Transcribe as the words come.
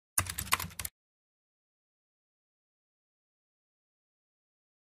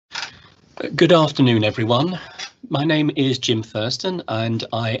Good afternoon, everyone. My name is Jim Thurston, and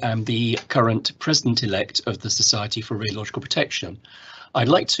I am the current President-elect of the Society for Radiological Protection. I'd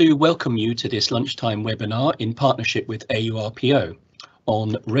like to welcome you to this lunchtime webinar in partnership with AURPO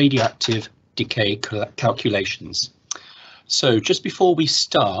on radioactive decay calculations. So just before we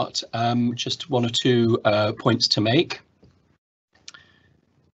start, just one or two points to make.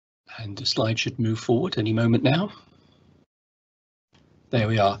 And the slide should move forward any moment now. There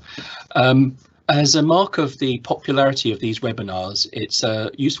we are. As a mark of the popularity of these webinars, it's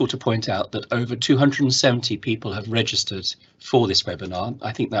useful to point out that over 270 people have registered for this webinar.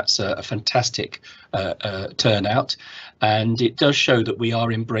 I think that's a fantastic turnout, and it does show that we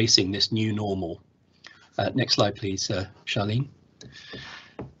are embracing this new normal. Next slide, please, Charlene.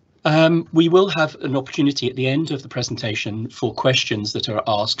 We will have an opportunity at the end of the presentation for questions that are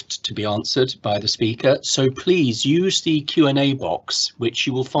asked to be answered by the speaker. So please use the Q&A box, which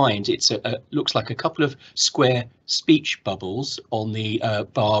you will find looks like a couple of square speech bubbles on the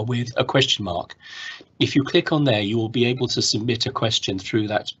bar with a question mark. If you click on there, you will be able to submit a question through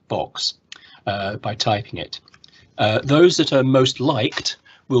that box by typing it. Those that are most liked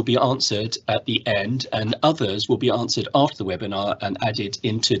will be answered at the end, and others will be answered after the webinar and added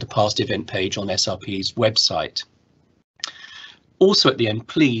into the past event page on SRP's website. Also at the end,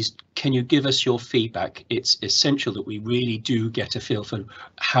 please, can you give us your feedback? It's essential that we really do get a feel for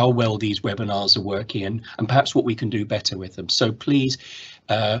how well these webinars are working and perhaps what we can do better with them. So please,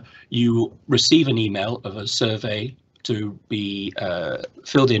 you receive an email of a survey to be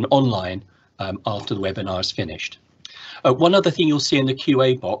filled in online after the webinar is finished. One other thing you'll see in the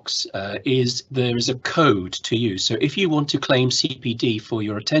QA box is there is a code to use. So if you want to claim CPD for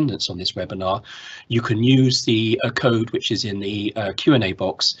your attendance on this webinar, you can use the code which is in the Q&A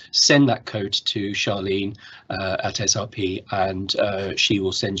box, send that code to Charlene at SRP, and she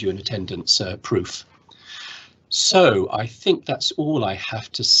will send you an attendance proof. So I think that's all I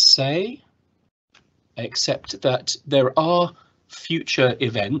have to say, except that there are future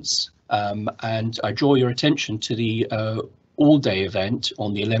events. And I draw your attention to the all-day event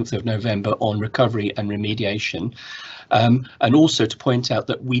on the 11th of November on recovery and remediation, and also to point out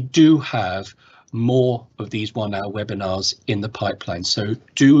that we do have more of these one-hour webinars in the pipeline, so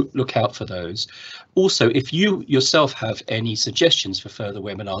do look out for those. Also, if you yourself have any suggestions for further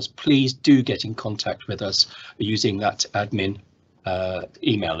webinars, please do get in contact with us using that admin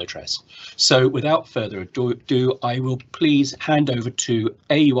email address. So without further ado, I will please hand over to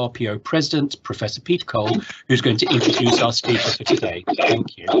AURPO President, Professor Peter Cole, who's going to introduce our speaker for today.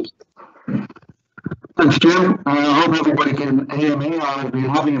 Thank you. Thanks, Jim. I hope everybody can hear me. I've been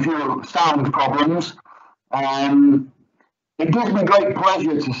having a few sound problems. It gives me great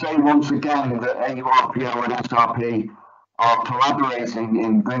pleasure to say once again that AURPO and SRP are collaborating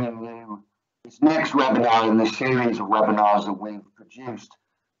in bringing you this next webinar in the series of webinars that we've produced.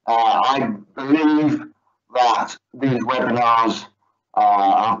 I believe that these webinars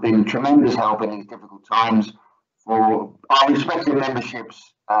have been tremendous help in these difficult times for our respective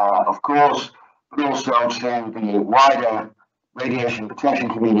memberships, of course, but also to the wider radiation protection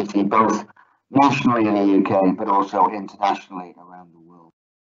community, both nationally in the UK, but also internationally around the world.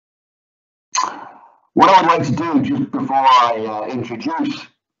 What I'd like to do just before I introduce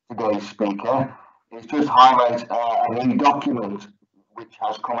today's speaker is just highlight a new document which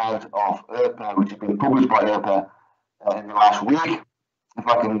has come out of AURPO, which has been published by AURPO in the last week. If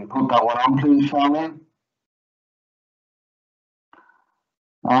I can put that one on, please, Charlene.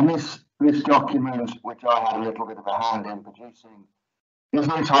 And this document, which I had a little bit of a hand in producing, is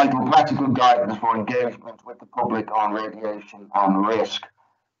entitled Practical Guidance for Engagement with the Public on Radiation and Risk.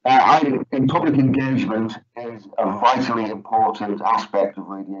 In public engagement is a vitally important aspect of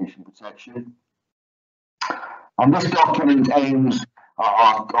radiation protection. And this document aims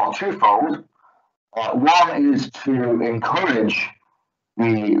are twofold. One is to encourage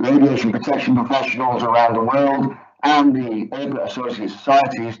the radiation protection professionals around the world and the AURPO associate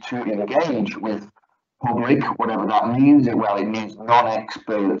societies to engage with public, whatever that means. Well, it means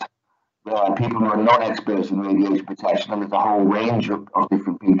non-expert people who are non-experts in radiation protection, and there's a whole range of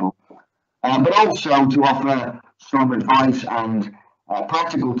different people, but also to offer some advice and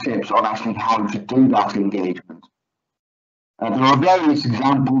practical tips on actually how to do that engagement. There are various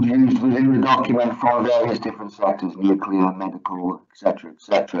examples used within the document from various different sectors, nuclear, medical, etc.,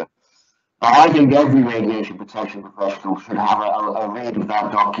 etc. I think every radiation protection professional should have a read of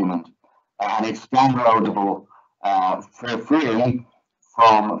that document, and it's downloadable for free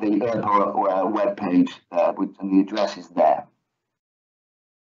from the AURPO webpage, and the address is there.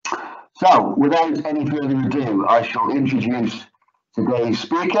 So, without any further ado, I shall introduce today's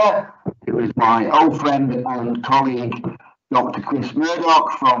speaker, It was my old friend and colleague, Dr. Chris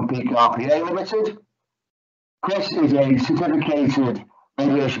Murdoch from AURPO Limited. Chris is a certificated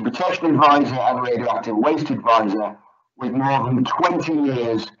radiation protection advisor and radioactive waste advisor with more than 20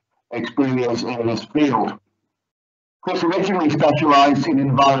 years experience in this field. Chris originally specialised in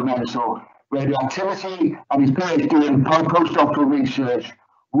environmental radioactivity and is PhD in postdoctoral research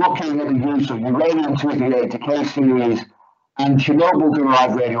looking at the use of uranium-238 decay series and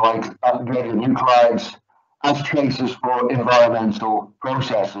Chernobyl-derived radionuclides as traces for environmental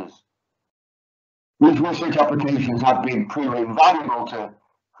processes. These research applications have been proving invaluable to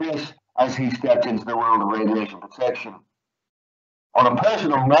Chris as he stepped into the world of radiation protection. On a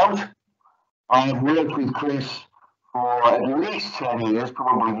personal note, I have worked with Chris for at least 10 years,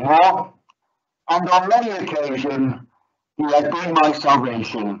 probably more, and on many occasions he has been my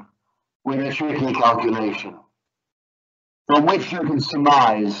salvation with a tricky calculation, from which you can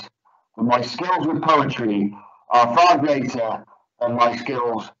surmise that my skills with poetry are far greater than my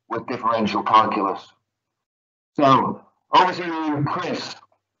skills with differential calculus. So, over to you, Chris.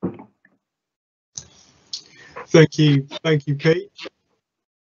 Thank you, Pete.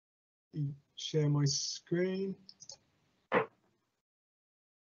 Share my screen.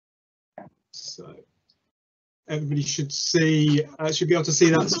 So everybody should be able to see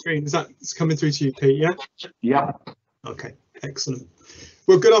that screen. Is that coming through to you, Pete? Yeah. Yeah. Okay. Excellent.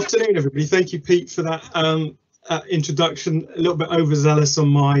 Well, good afternoon, everybody. Thank you, Pete, for that introduction. A little bit overzealous on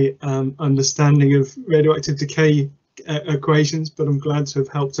my understanding of radioactive decay equations, but I'm glad to have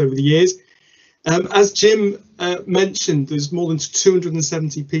helped over the years. As Jim mentioned, there's more than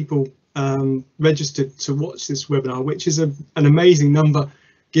 270 people registered to watch this webinar, which is an amazing number,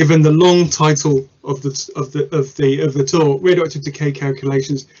 given the long title of the talk, Radioactive Decay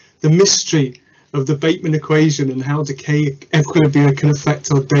Calculations: the mystery of the Bateman equation and how decay equilibria can affect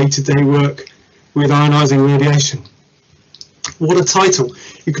our day-to-day work with ionizing radiation. What a title!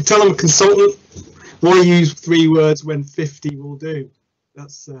 You could tell I'm a consultant. Why use 3 words when 50 will do?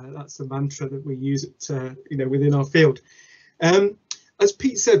 That's the mantra that we use within our field. As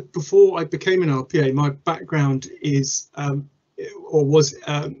Pete said, before I became an RPA, my background is was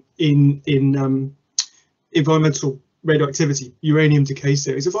in environmental radioactivity, uranium decay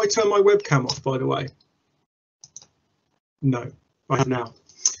series. If I turn my webcam off, by the way, no, I have now.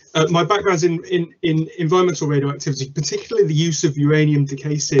 My background's in environmental radioactivity, particularly the use of uranium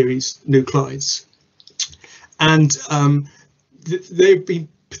decay series nuclides, and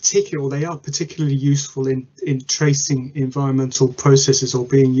they are particularly useful in tracing environmental processes, or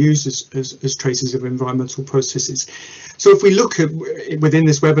being used as traces of environmental processes. So if we look at within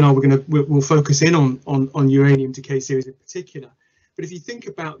this webinar, we'll focus in on uranium decay series in particular. But if you think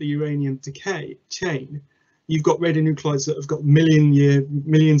about the uranium decay chain, you've got radionuclides that have got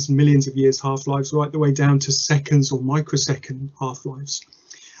millions and millions of years half-lives, right the way down to seconds or microsecond half-lives.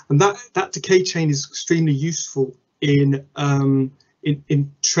 And that decay chain is extremely useful in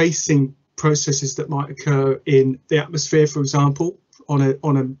tracing processes that might occur in the atmosphere, for example, on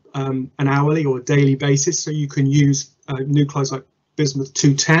an hourly or daily basis. So you can use nuclides like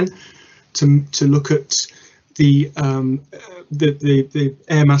bismuth-210 to look at the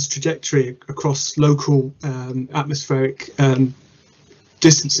air mass trajectory across local atmospheric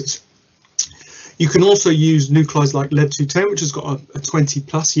distances. You can also use nuclides like lead-210, which has got a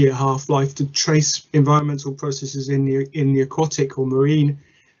 20+ year half-life, to trace environmental processes in the aquatic or marine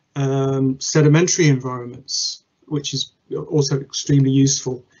sedimentary environments, which is also extremely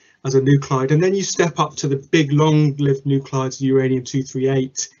useful as a nuclide. And then you step up to the big long-lived nuclides,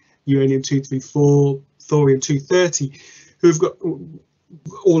 uranium-238, uranium-234, thorium-230, who've got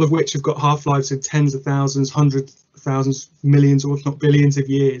all of which have got half-lives in tens of thousands, hundreds of thousands, millions, or if not billions of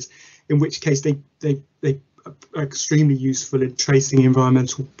years. In which case they are extremely useful in tracing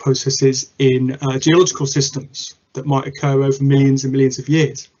environmental processes in geological systems that might occur over millions and millions of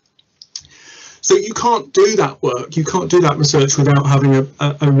years. So you can't do that work, you can't do that research without having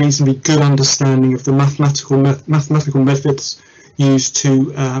a reasonably good understanding of the mathematical methods used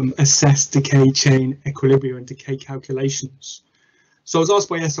to assess decay chain equilibria and decay calculations. So I was asked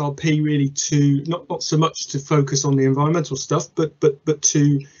by SRP really to not so much to focus on the environmental stuff, but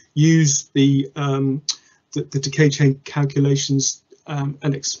to use the decay chain calculations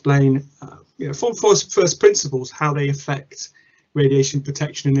and explain from first principles how they affect radiation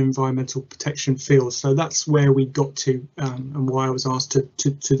protection and environmental protection fields. So that's where we got to, and why I was asked to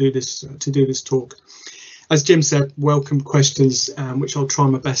do this talk. As Jim said, welcome questions, which I'll try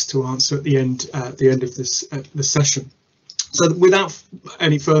my best to answer at the end of this the session. So without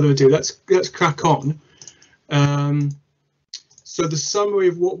any further ado, let's crack on. So the summary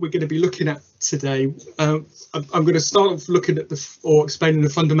of what we're going to be looking at today, I'm going to start off looking at explaining the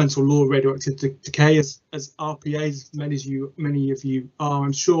fundamental law of radioactive decay as RPAs. Many of you are,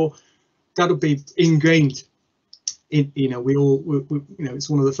 I'm sure. That'll be ingrained in, it's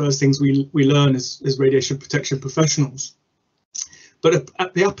one of the first things we learn as radiation protection professionals. But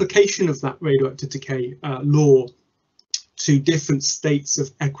the application of that radioactive decay law to different states of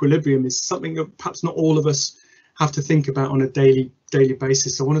equilibrium is something that perhaps not all of us have to think about on a daily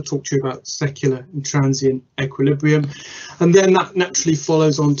basis. I want to talk to you about secular and transient equilibrium, and then that naturally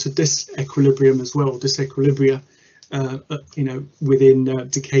follows on to disequilibrium as well, disequilibria, within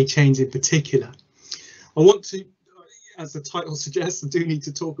decay chains in particular. I want to, as the title suggests, I do need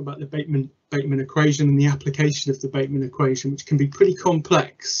to talk about the Bateman equation and the application of the Bateman equation, which can be pretty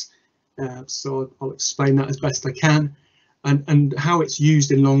complex. So I'll explain that as best I can, and how it's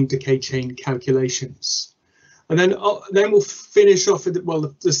used in long decay chain calculations. And then we'll finish off with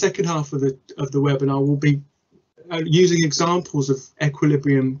the second half of the webinar will be using examples of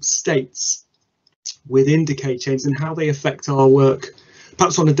equilibrium states within decay chains and how they affect our work,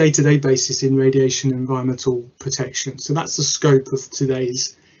 perhaps on a day-to-day basis in radiation and environmental protection. So that's the scope of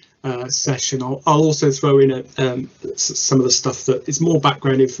today's session. I'll also throw in some of the stuff that is more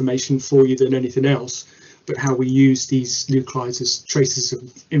background information for you than anything else, but how we use these nuclides as traces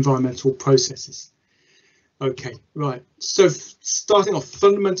of environmental processes. Okay, right. So starting off,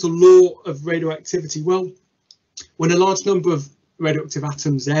 fundamental law of radioactivity. Well, when a large number of radioactive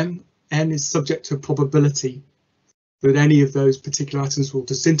atoms, n is subject to a probability that any of those particular atoms will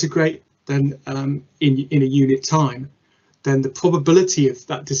disintegrate, then in a unit time, then the probability of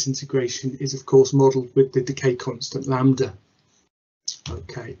that disintegration is of course modelled with the decay constant lambda.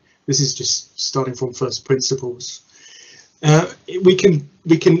 Okay, this is just starting from first principles. We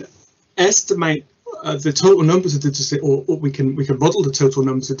can estimate the total numbers of or we can model the total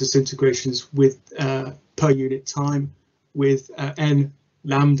numbers of disintegrations with per unit time with n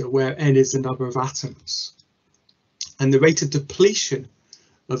lambda, where n is the number of atoms, and the rate of depletion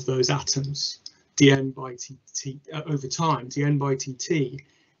of those atoms, dn by tt over time, dn by tt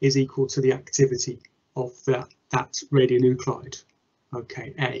is equal to the activity of that radionuclide.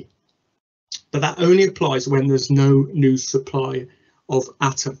 Okay, A. But that only applies when there's no new supply of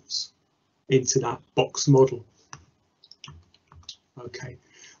atoms into that box model. Okay,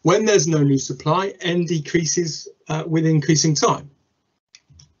 when there's no new supply, n decreases with increasing time.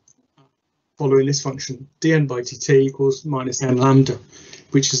 Following this function, dn by dt equals minus n lambda,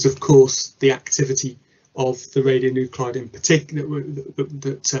 which is of course the activity of the radionuclide in particular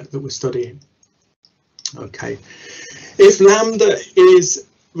that we're studying. Okay, if lambda is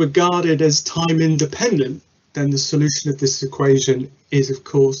regarded as time independent, then the solution of this equation is of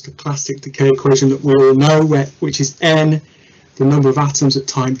course the classic decay equation that we all know, which is n, the number of atoms at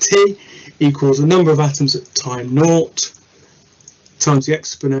time t, equals the number of atoms at time naught times the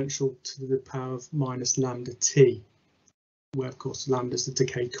exponential to the power of minus lambda t, where of course lambda is the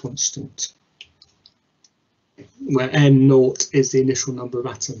decay constant, where n naught is the initial number of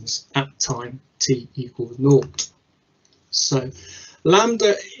atoms at time t equals naught. So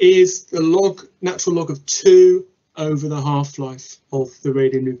lambda is the natural log of 2 over the half-life of the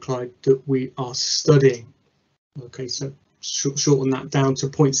radionuclide that we are studying. Okay, so shorten that down to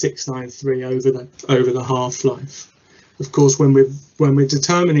 0.693 over the half-life. Of course, when we're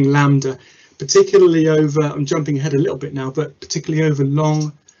determining lambda, particularly over, I'm jumping ahead a little bit now, but particularly over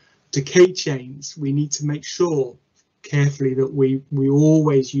long decay chains, we need to make sure carefully that we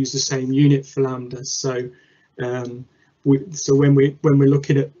always use the same unit for lambda. So when we're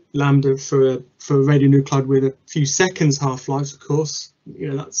looking at lambda for a radionuclide with a few seconds half-lives, of course,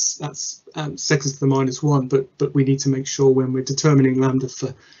 that's seconds to the minus 1, but we need to make sure when we're determining lambda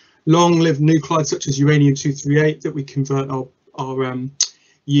for long-lived nuclides such as uranium-238 that we convert our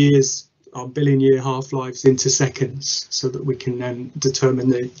years, our billion-year half-lives into seconds, so that we can then determine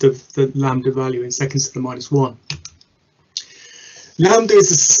the lambda value in seconds to the minus 1. Lambda is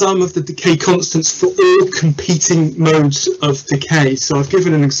the sum of the decay constants for all competing modes of decay. So I've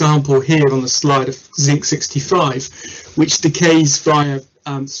given an example here on the slide of zinc-65, which decays via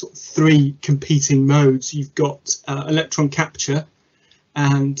sort of 3 competing modes. You've got electron capture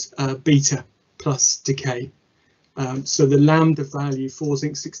and beta plus decay. So the lambda value for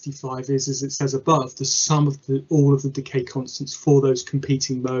zinc-65 is, as it says above, the sum of all of the decay constants for those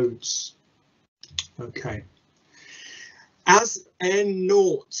competing modes. Okay. As n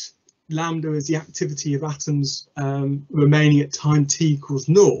naught, lambda is the activity of atoms remaining at time t equals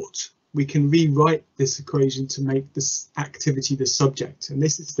naught, we can rewrite this equation to make this activity the subject. And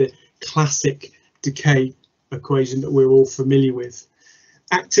this is the classic decay equation that we're all familiar with.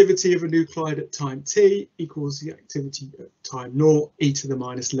 Activity of a nuclide at time t equals the activity at time 0, e to the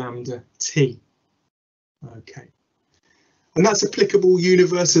minus lambda t. Okay, and that's applicable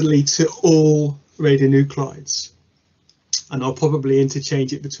universally to all radionuclides. And I'll probably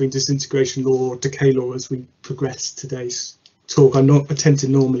interchange it between disintegration law or decay law as we progress today's talk. I tend to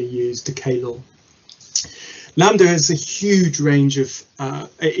normally use decay law. Lambda has a huge range of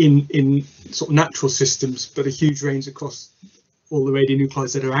in sort of natural systems, but a huge range across all the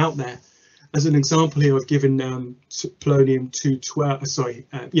radionuclides that are out there. As an example here, I've given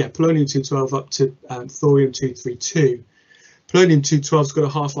polonium-212, polonium-212 up to thorium-232. Polonium-212's got a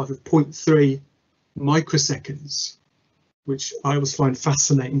half-life of 0.3 microseconds, which I always find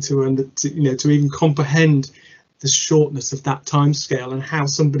fascinating to even comprehend the shortness of that time scale and how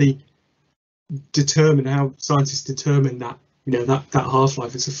scientists determine that, that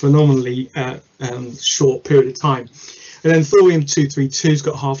half-life. It's a phenomenally short period of time. And then thorium-232's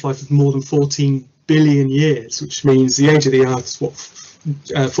got a half-life of more than 14 billion years, which means the age of the Earth is what,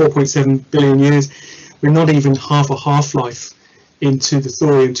 4.7 billion years. We're not even half a half-life into the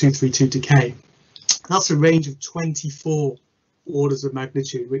thorium-232 decay. That's a range of 24 orders of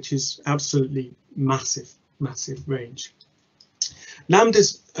magnitude, which is absolutely massive range.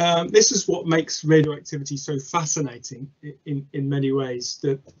 Lambda's, this is what makes radioactivity so fascinating in many ways,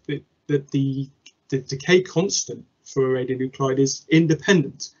 that the decay constant for a radionuclide is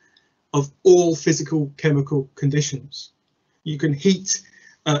independent of all physical chemical conditions. You can heat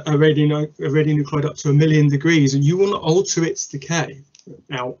a radionuclide up to 1 million degrees and you will not alter its decay.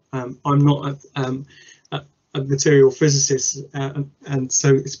 Now, I'm not a material physicist, and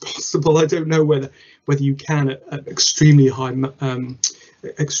so it's possible. I don't know whether you can at extremely high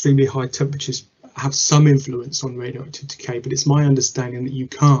temperatures have some influence on radioactive decay, but it's my understanding that you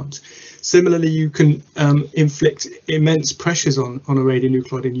can't. Similarly, you can inflict immense pressures on a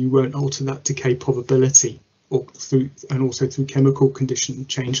radionuclide and you won't alter that decay probability, and also through chemical condition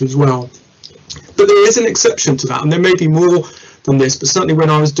change as well. But there is an exception to that, and there may be more than this, but certainly when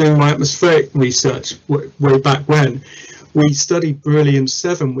I was doing my atmospheric research way back when, we studied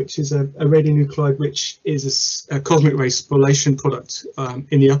beryllium-7, which is a radionuclide which is a cosmic ray spallation product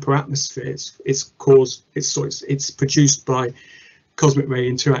in the upper atmosphere. It's produced by cosmic ray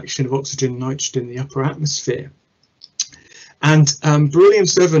interaction of oxygen and nitrogen in the upper atmosphere. And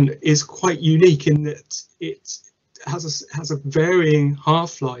beryllium-7 is quite unique in that it has a varying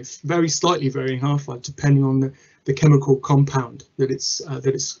half-life, very slightly varying half-life, depending on the chemical compound that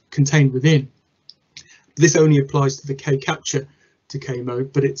it's contained within. This only applies to the K-capture decay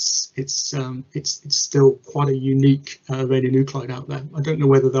mode, but it's still quite a unique radionuclide out there. I don't know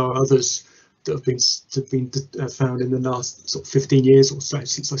whether there are others that have been found in the last sort of 15 years or so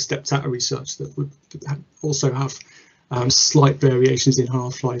since I stepped out of research that would also have slight variations in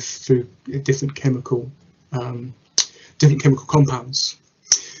half-life through different chemical compounds.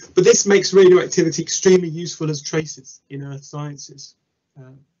 But this makes radioactivity extremely useful as traces in earth sciences.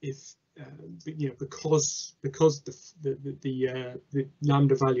 Because the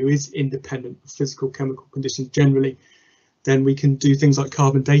lambda value is independent of physical chemical conditions generally, then we can do things like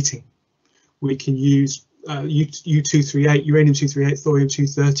carbon dating. We can use U-238, uranium-238,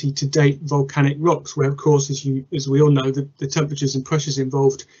 thorium-230 to date volcanic rocks, where of course, as we all know, the temperatures and pressures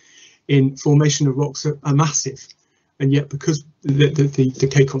involved in formation of rocks are massive. And yet, because the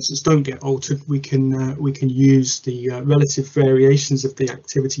decay constants don't get altered, we can use the relative variations of the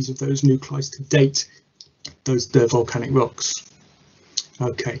activities of those nuclides to date the volcanic rocks.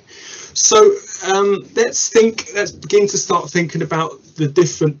 Okay, so let's begin to start thinking about the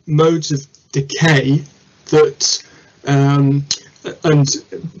different modes of decay that. And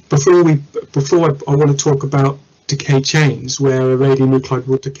before I want to talk about decay chains, where a radionuclide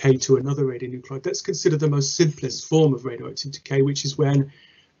will decay to another radionuclide. Let's consider the most simplest form of radioactive decay, which is when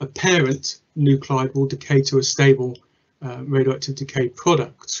a parent nuclide will decay to a stable radioactive decay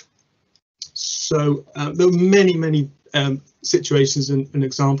product. So there are many situations and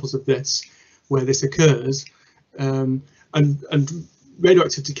examples of this where this occurs, and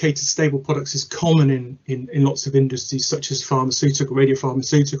radioactive decay to stable products is common in lots of industries, such as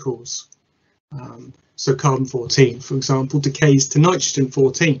radiopharmaceuticals. So carbon-14, for example, decays to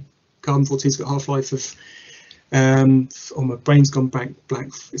nitrogen-14. Carbon-14's got a half-life of, oh, my brain's gone blank.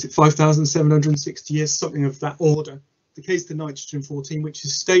 Is it 5,760 years? Something of that order. Decays to nitrogen-14, which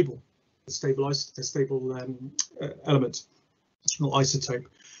is stable, a stable element, not isotope.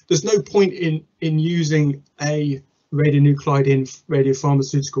 There's no point in using a radionuclide in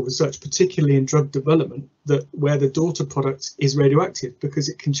radiopharmaceutical research, particularly in drug development, where the daughter product is radioactive, because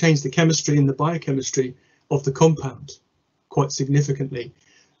it can change the chemistry and the biochemistry of the compound quite significantly.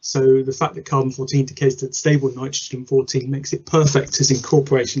 So the fact that carbon-14 decays to stable nitrogen-14 makes it perfect as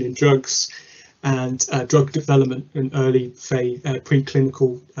incorporation in drugs and drug development and early phase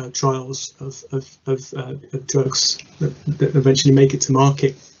preclinical trials of drugs that eventually make it to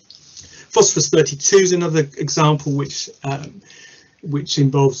market. Phosphorus 32 is another example which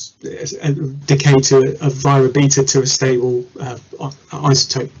involves decay via beta to a stable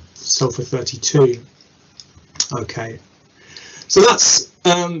isotope sulfur 32. Okay, so that's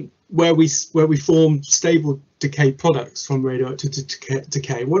where we form stable decay products from radioactive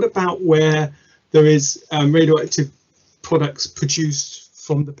decay. What about where there is radioactive products produced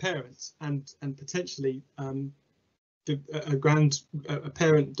from the parent and potentially a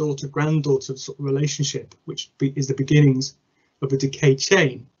parent-daughter granddaughter sort of relationship, which is the beginnings of a decay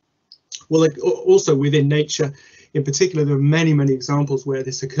chain? Well, like, also within nature in particular, there are many examples where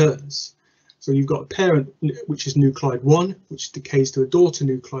this occurs. So you've got a parent, which is nuclide 1, which decays to a daughter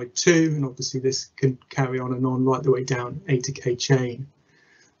nuclide 2, and obviously this can carry on and on right the way down a decay chain.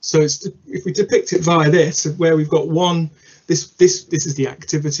 So if we depict it via this, where we've got one, this is the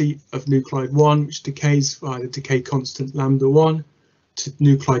activity of nuclide 1, which decays via the decay constant lambda 1 to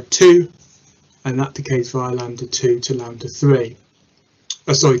nuclide 2, and that decays via lambda 2 to lambda 3.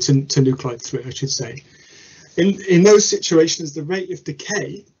 Sorry, to nuclide 3, I should say. In those situations, the rate of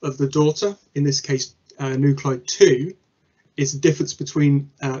decay of the daughter, in this case nuclide 2, is the difference between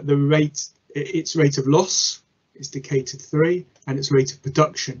its rate of loss, its decay to 3, and its rate of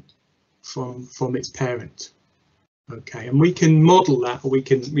production from its parent. Okay, and we can model that, or we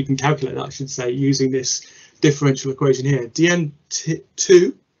can calculate that, I should say, using this differential equation here.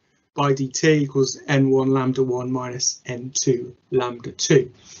 dn2 by dt equals n1 lambda 1 minus n2 lambda 2.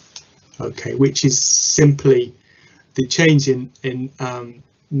 Okay, which is simply the change in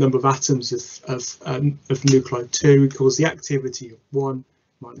number of atoms of nuclide 2 equals the activity of 1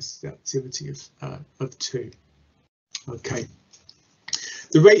 minus the activity of 2. Okay,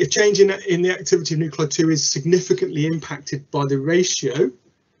 the rate of change in the activity of nuclide 2 is significantly impacted by the ratio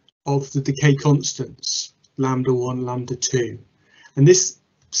of the decay constants lambda 1, lambda 2, and this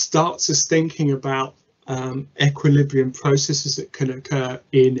starts us thinking about equilibrium processes that can occur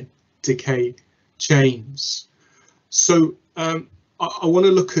in decay chains. So I want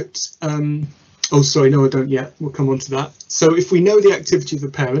to look at oh sorry, no I don't yet, we'll come on to that. So if we know the activity of the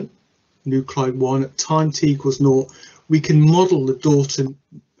parent nuclide 1 at time t equals 0, we can model the daughter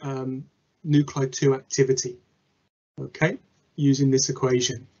nuclide 2 activity, okay, using this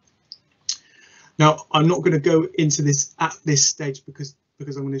equation. Now I'm not going to go into this at this stage because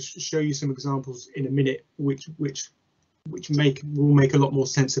I'm going to show you some examples in a minute which will make a lot more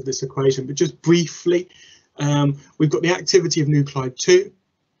sense of this equation. But just briefly, we've got the activity of nuclide 2,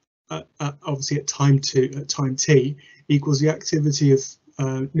 obviously at time t, equals the activity of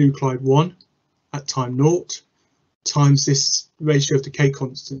nuclide 1 at time 0 times this ratio of decay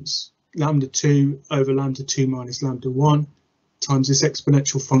constants, lambda 2 over lambda 2 minus lambda 1, times this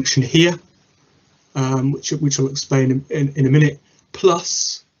exponential function here, which I'll explain in a minute,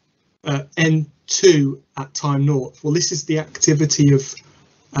 plus n2 at time 0. Well, this is the activity of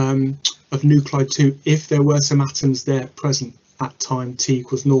nuclide 2 if there were some atoms there present at time t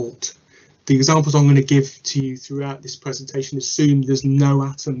equals 0. The examples I'm going to give to you throughout this presentation assume there's no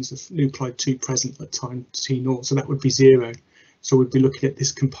atoms of nuclide 2 present at time t0, so that would be 0. So we'd be looking at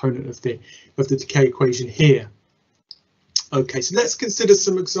this component of the decay equation here. Okay, so let's consider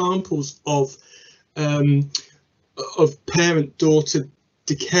some examples of parent-daughter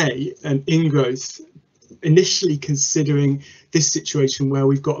decay and ingrowth, initially considering this situation where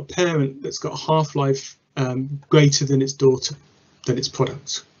we've got a parent that's got a half-life greater than its daughter, than its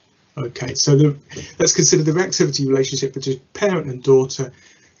product. Okay, so let's consider the reactivity relationship between parent and daughter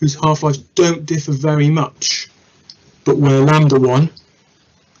whose half-lives don't differ very much, but where lambda 1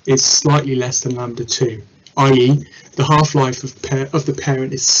 is slightly less than lambda 2, i.e. the half-life of the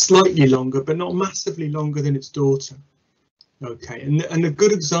parent is slightly longer but not massively longer than its daughter. Okay, and a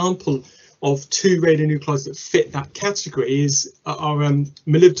good example of two radionuclides that fit that category is our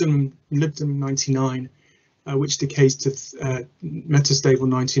molybdenum 99, which decays to metastable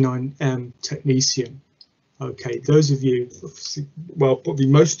 99M technetium. Okay, those of you, obviously, well, probably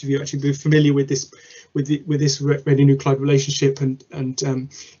most of you actually be familiar with this radionuclide relationship and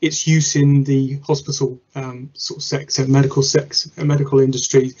its use in the hospital sort of sector, medical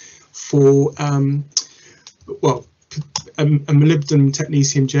industry for well, a molybdenum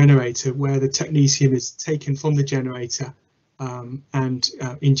technetium generator, where the technetium is taken from the generator and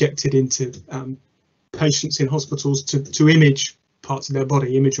injected into patients in hospitals to image parts of their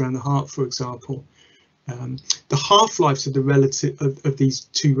body, image around the heart, for example, The half-lives of the relative of these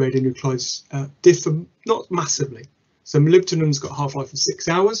two radionuclides differ not massively. So molybdenum's got a half-life of 6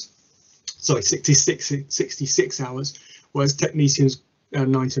 hours, sorry, 66 hours, whereas technetium's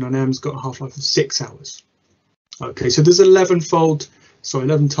 99M's got a half-life of 6 hours. Okay, so there's 11 times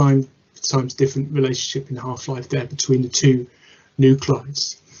different relationship in half-life there between the two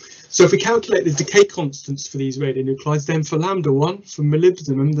nuclides. So if we calculate the decay constants for these radionuclides, then for lambda-1, for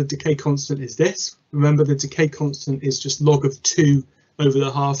molybdenum, the decay constant is this. Remember, the decay constant is just log of 2 over the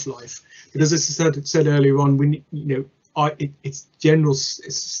half-life. Because as I said earlier on, it's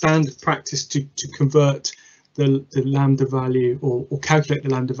standard practice to convert the lambda value or calculate the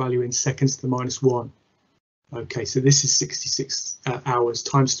lambda value in seconds to the -1. Okay, so this is 66 hours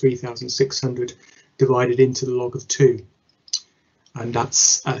times 3,600 divided into the log of 2. And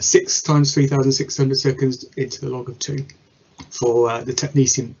that's 6 times 3,600 seconds into the log of 2 for the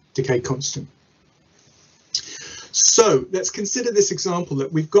technetium decay constant. So let's consider this example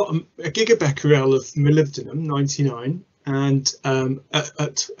that we've got a gigabecquerel of molybdenum 99, and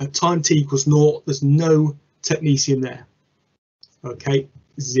at time t equals 0, there's no technetium there. Okay,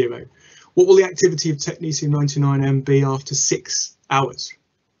 0. What will the activity of technetium 99M be after 6 hours?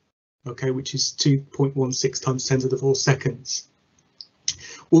 Okay, which is 2.16 times 10 to the 4 seconds.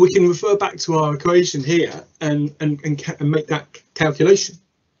 Well, we can refer back to our equation here and make that calculation.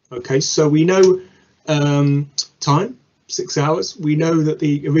 Okay, so we know time, 6 hours. We know that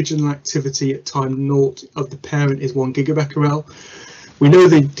the original activity at time 0 of the parent is 1 gigabecquerel. We know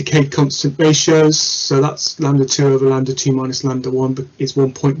the decay constant ratios, so that's lambda2 over lambda2 minus lambda1 is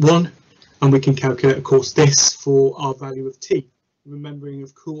 1.1. And we can calculate, of course, this for our value of t, remembering,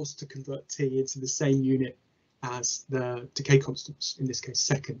 of course, to convert t into the same unit as the decay constants, in this case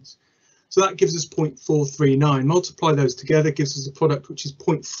seconds. So that gives us 0.439. Multiply those together, gives us a product which is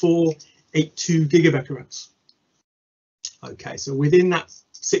 0.482 gigabecquerels. Okay, so within that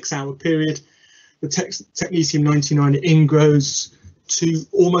 6 hour period, the technetium 99 ingrows to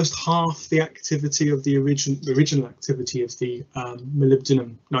almost half the activity of the original activity of the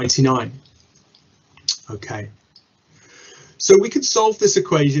molybdenum 99. Okay, so we could solve this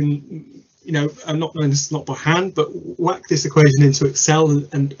equation, I'm not doing this not by hand, but whack this equation into Excel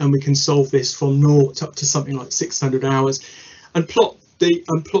and we can solve this from 0 up to something like 600 hours, and plot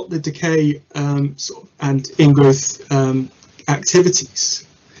the decay and ingrowth activities.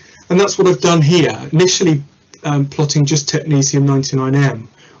 And that's what I've done here. Initially plotting just technetium 99M.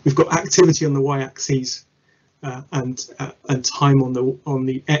 We've got activity on the y-axis and time on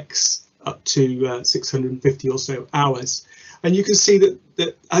the x up to 650 or so hours. And you can see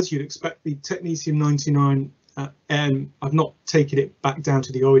that as you'd expect, the technetium 99M, I've not taken it back down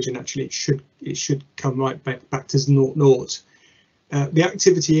to the origin. Actually, it should come right back to 0, 0. The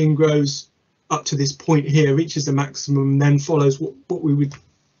activity ingrows up to this point here, reaches the maximum, and then follows what we would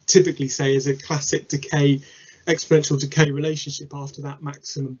typically say is a classic decay, exponential decay relationship after that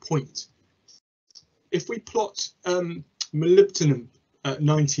maximum point. If we plot molybdenum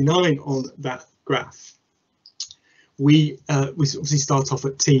 99 on that graph, we obviously start off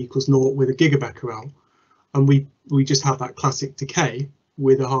at t equals 0 with a gigabecquerel, and we just have that classic decay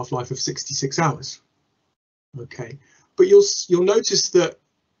with a half-life of 66 hours. Okay, but you'll notice that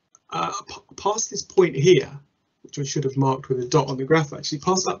past this point here, which I should have marked with a dot on the graph, actually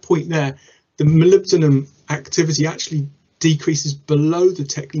past that point there, the molybdenum activity actually decreases below the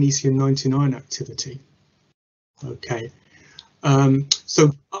technetium 99 activity. Okay,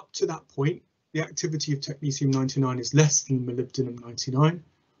 so up to that point, the activity of technetium 99 is less than molybdenum 99,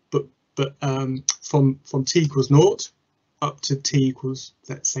 but from t equals 0 up to t equals,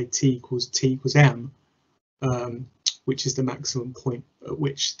 let's say t equals m, which is the maximum point at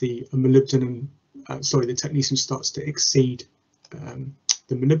which the molybdenum, the technetium starts to exceed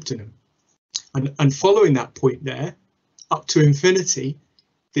the molybdenum. And following that point there, up to infinity,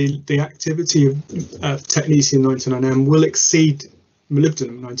 the activity of technetium 99M will exceed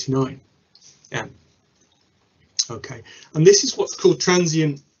molybdenum 99M. Okay, and this is what's called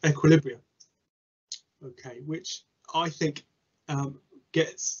transient equilibria. Okay, which I think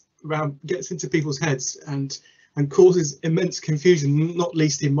gets into people's heads and causes immense confusion, not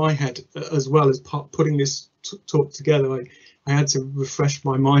least in my head as well. As putting this talk together, I had to refresh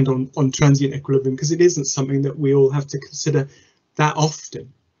my mind on transient equilibrium, because it isn't something that we all have to consider that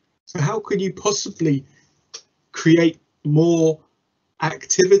often. So how could you possibly create more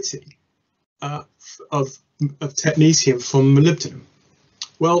activity of technetium from molybdenum?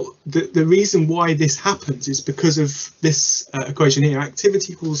 Well, the reason why this happens is because of this equation here.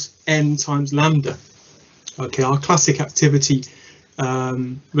 Activity equals n times lambda. Okay, our classic activity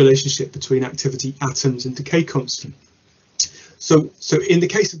relationship between activity, atoms, and decay constant. So in the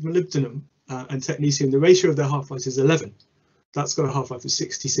case of molybdenum and technetium, the ratio of their half-life is 11. That's got a half-life of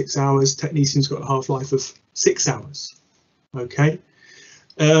 66 hours. Technetium's got a half-life of 6 hours. Okay.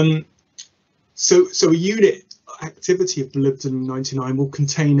 So a unit activity of molybdenum-99 will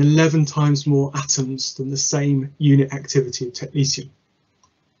contain 11 times more atoms than the same unit activity of technetium,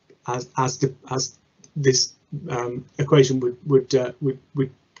 as this equation would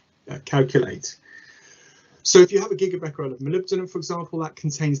calculate. So if you have a gigabecquerel of molybdenum, for example, that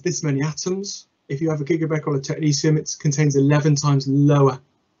contains this many atoms. If you have a gigabecquerel of technetium, it contains 11 times lower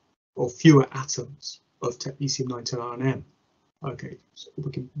or fewer atoms of technetium-99m. Okay, so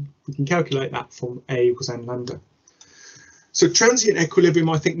we can calculate that from A equals n lambda. So transient equilibrium,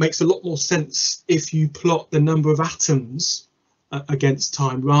 I think, makes a lot more sense if you plot the number of atoms against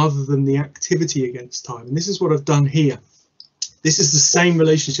time rather than the activity against time. And this is what I've done here. This is the same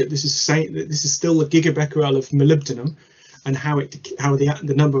relationship. This is still a gigabecquerel of molybdenum, and how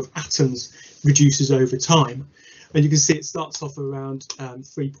the number of atoms reduces over time. And you can see it starts off around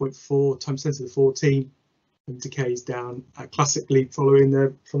 3.4 times 10 to the 14 and decays down classically following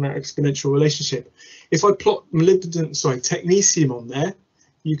from that exponential relationship. If I plot technetium on there,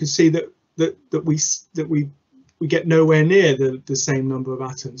 you can see that we get nowhere near the same number of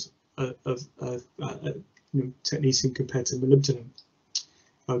atoms of technetium compared to molybdenum.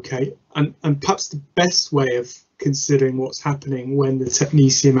 Okay, and perhaps the best way of considering what's happening when the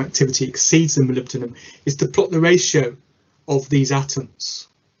technetium activity exceeds the molybdenum is to plot the ratio of these atoms.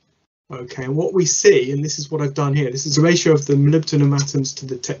 Okay, and what we see, and this is what I've done here, this is the ratio of the molybdenum atoms to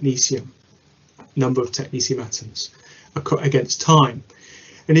the technetium, number of technetium atoms against time.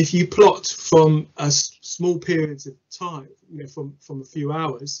 And if you plot from small periods of time, from a few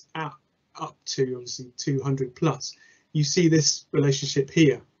hours up to obviously 200 plus, you see this relationship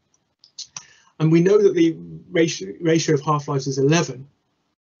here. And we know that the ratio of half-lives is 11.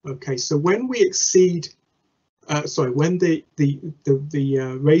 Okay, so when we exceed, when the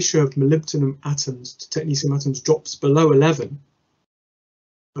ratio of molybdenum atoms to technetium atoms drops below 11,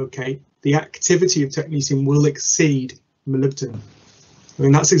 okay, the activity of technetium will exceed molybdenum. I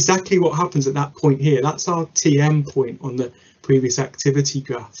mean, that's exactly what happens at that point here. That's our TM point on the previous activity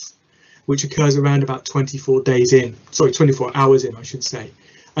graph, which occurs around about 24 hours in, I should say.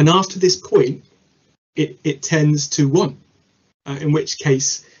 And after this point, it tends to 1, in which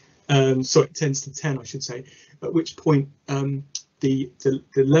case, it tends to 10, I should say, at which point the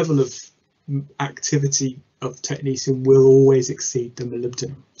level of activity of technetium will always exceed the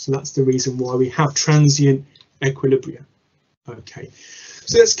molybdenum. So that's the reason why we have transient equilibria. Okay,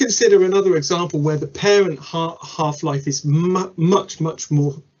 so let's consider another example where the parent half-life is much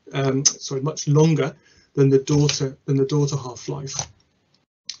longer than the daughter half-life.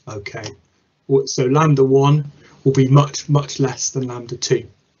 Okay, so lambda 1 will be much less than lambda 2.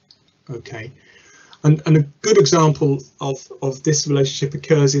 Okay, and a good example of this relationship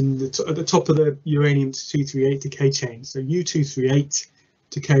occurs at the top of the uranium 238 decay chain. So U238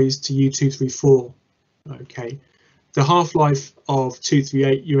 decays to U234. Okay, the half-life of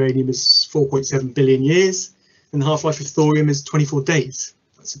 238 uranium is 4.7 billion years, and the half-life of thorium is 24 days.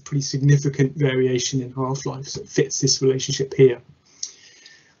 That's a pretty significant variation in half-life, so it fits this relationship here.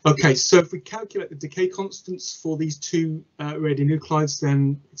 Okay, so if we calculate the decay constants for these two radionuclides,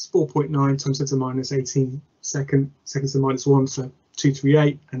 then it's 4.9 times 10 to the minus 18 seconds to the minus 1 for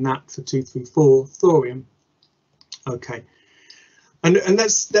 238, and that for 234 thorium. Okay, and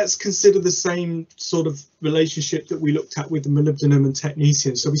let's consider the same sort of relationship that we looked at with the molybdenum and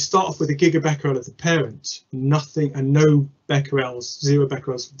technetium. So we start off with a gigabecquerel of the parent, nothing and no becquerels, 0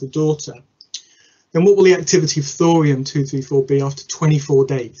 becquerels of the daughter. Then what will the activity of thorium-234 be after 24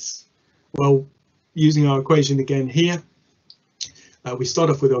 days? Well, using our equation again here, we start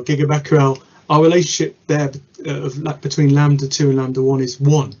off with our gigabecquerel. Our relationship there between lambda 2 and lambda 1 is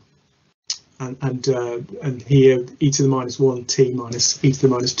 1. And here e to the minus 1 t minus e to the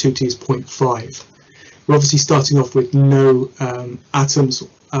minus 2 t is 0.5. We're obviously starting off with no atoms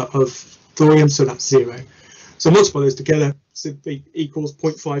of thorium, so that's 0. So multiply those together, so it equals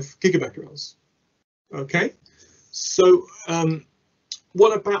 0.5 gigabecquerels. Okay, so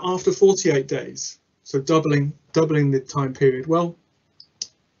what about after 48 days? So doubling the time period. Well,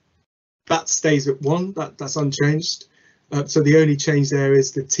 that stays at 1. That's unchanged. So the only change there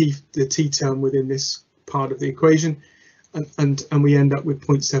is the t term within this part of the equation, and we end up with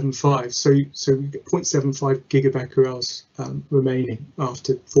 0.75. So we get 0.75 gigabecquerels remaining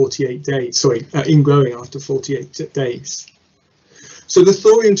after 48 days. Sorry, ingrowing after 48 days. So the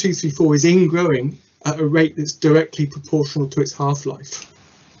thorium-234 is ingrowing at a rate that's directly proportional to its half-life.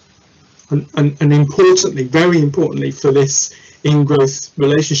 And importantly, very importantly for this ingrowth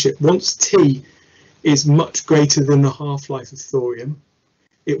relationship, once T is much greater than the half-life of thorium,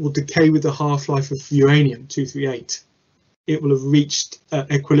 it will decay with the half-life of uranium-238. It will have reached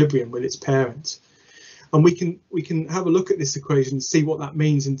equilibrium with its parent. And we can have a look at this equation and see what that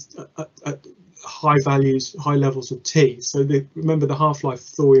means at high values, high levels of T. So remember the half-life of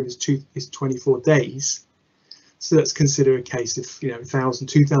thorium is 24 days. So let's consider a case of 1,000,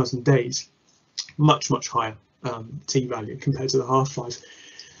 2,000 days, much higher T value compared to the half-life.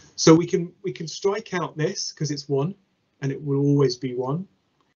 So we can strike out this because it's 1, and it will always be 1.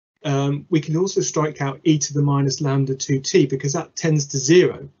 We can also strike out e to the minus lambda 2t because that tends to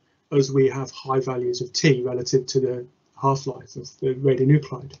 0 as we have high values of T relative to the half-life of the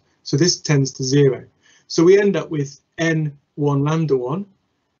radionuclide. So this tends to 0. So we end up with n1 lambda 1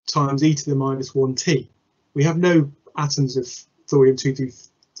 times e to the minus 1t. We have no atoms of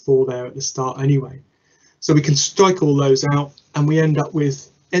thorium-234 there at the start anyway. So we can strike all those out and we end up with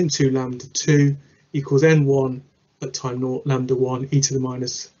n2 lambda 2 equals n1 at time 0 lambda 1 e to the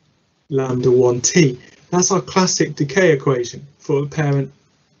minus lambda 1t. That's our classic decay equation for a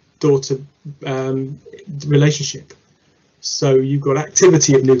parent-daughter relationship. So you've got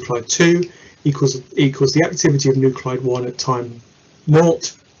activity of nuclide 2 equals the activity of nuclide 1 at time 0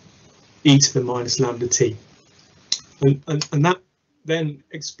 e to the minus lambda t. And that then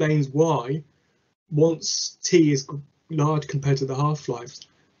explains why once T is large compared to the half-life,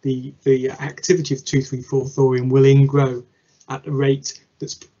 the activity of 234 thorium will ingrow at a rate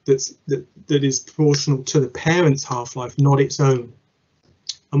that is proportional to the parent's half-life, not its own.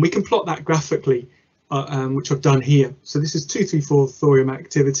 And we can plot that graphically, which I've done here. So this is 234 thorium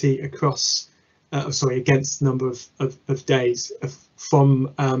activity across, against the number of days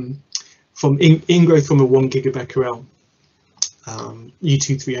from ingrowth from a 1 gigabecquerel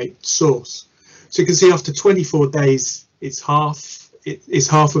U238 source. So you can see after 24 days, it's half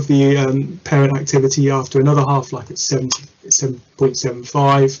of the parent activity. After another half-life, it's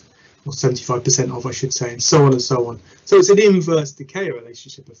 7.75 or 75% of, I should say, and so on and so on. So it's an inverse decay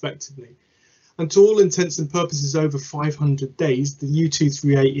relationship effectively. And to all intents and purposes, over 500 days, the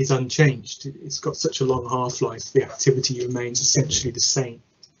U238 is unchanged. It's got such a long half-life, the activity remains essentially the same,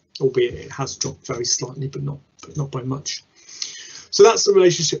 albeit it has dropped very slightly, but not by much. So that's the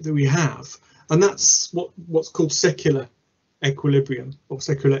relationship that we have, and that's what's called secular equilibrium or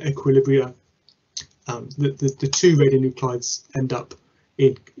secular equilibria. The two radionuclides end up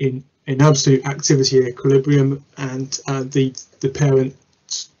in absolute activity equilibrium, and the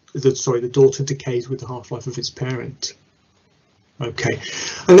daughter decays with the half-life of its parent. Okay,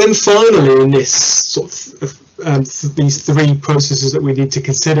 and then finally, in this sort of these three processes that we need to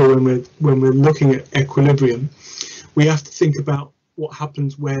consider when we're looking at equilibrium, we have to think about what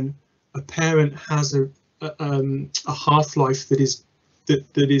happens when a parent has a half-life that is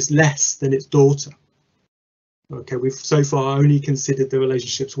less than its daughter. Okay, we've so far only considered the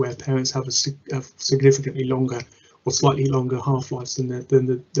relationships where parents have a significantly longer or slightly longer half-lives than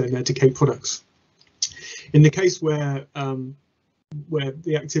their decay products. In the case where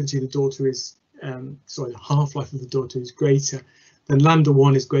the activity of the daughter is the half-life of the daughter is greater, then lambda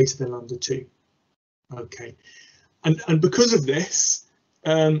 1 is greater than lambda 2. Okay, and because of this,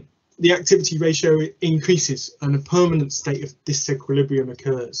 the activity ratio increases and a permanent state of disequilibrium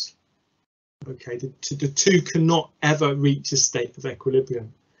occurs. Okay, the two cannot ever reach a state of equilibrium.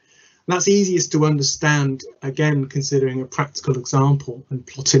 And that's easiest to understand, again, considering a practical example and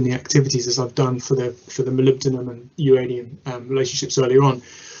plotting the activities as I've done for the molybdenum and uranium relationships earlier on.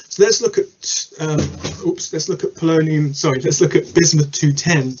 So let's look at polonium. Let's look at bismuth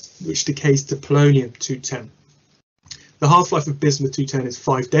 210, which decays to polonium 210. The half-life of bismuth 210 is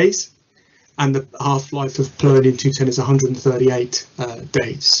 5 days, and the half-life of polonium 210 is 138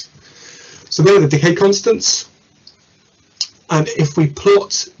 days. So there are the decay constants. And if we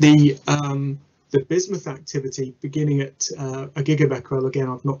plot the bismuth activity beginning at a gigabecquerel, again,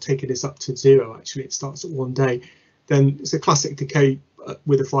 I've not taken this up to 0, actually, it starts at 1 day, then it's a classic decay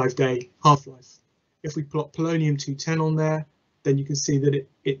with a 5-day half-life. If we plot polonium 210 on there, then you can see that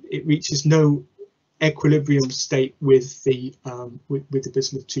it reaches no equilibrium state with the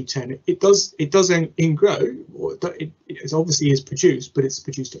bismuth 210. It does ingrow, or it obviously is produced, but it's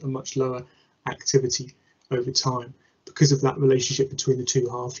produced at a much lower activity over time because of that relationship between the two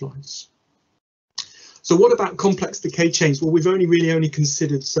half-lives. So what about complex decay chains? Well, we've only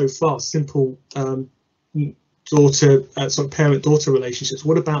considered so far simple parent-daughter relationships.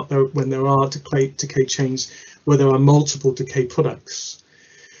 What about when there are decay chains where there are multiple decay products?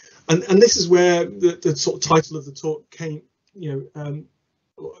 And this is where the sort of title of the talk came, you know,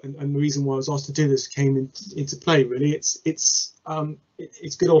 and the reason why I was asked to do this came into play. Really, it's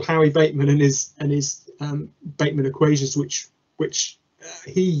good old Harry Bateman and his Bateman equations, which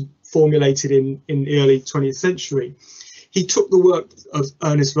he formulated in the early 20th century. He took the work of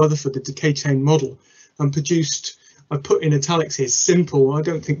Ernest Rutherford, the decay chain model, and produced, I put in italics here, simple. I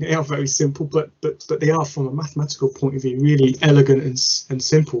don't think they are very simple, but they are, from a mathematical point of view, really elegant and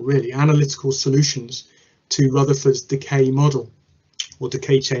simple, really, analytical solutions to Rutherford's decay model, or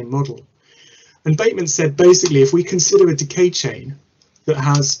decay chain model. And Bateman said, basically, if we consider a decay chain that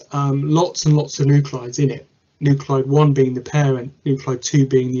has lots and lots of nuclides in it, nuclide 1 being the parent, nuclide 2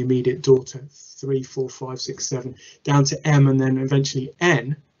 being the immediate daughter, 3, 4, 5, 6, 7, down to M, and then eventually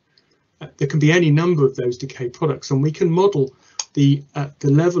N, there can be any number of those decay products, and we can model the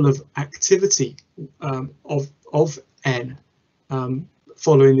level of activity of N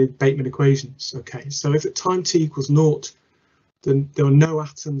following the Bateman equations. Okay, so if at time t equals 0, then there are no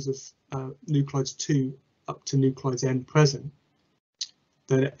atoms of nuclides 2 up to nuclides N present,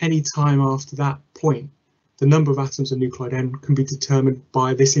 then at any time after that point, the number of atoms of nuclide N can be determined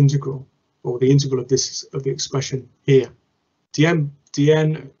by this integral, or the integral of the expression here.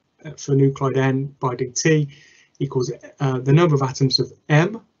 dn for nuclide N by dt equals the number of atoms of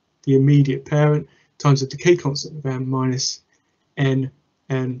M, the immediate parent, times the decay constant of M minus N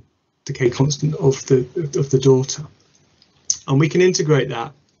decay constant of the daughter. And we can integrate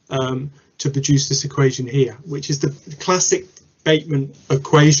that to produce this equation here, which is the classic Bateman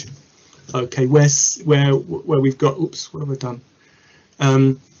equation. Okay, where we've got, oops, what have I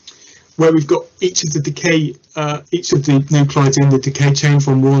done? Where we've got each of the nuclides in the decay chain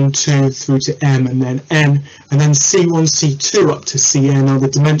from 1, 2 through to M, and then N, and then C1, C2 up to Cn are the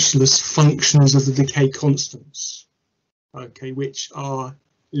dimensionless functions of the decay constants, okay, which are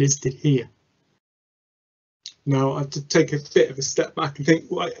listed here. Now I have to take a bit of a step back and think,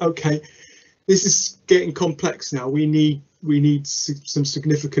 right, okay, this is getting complex now. We need some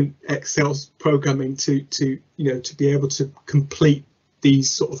significant Excel programming to be able to complete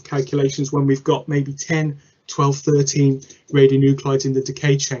these sort of calculations when we've got maybe 10, 12, 13 radionuclides in the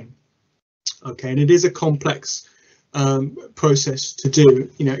decay chain. Okay, and it is a complex process to do.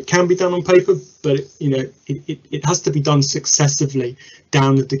 You know, it can be done on paper, but it has to be done successively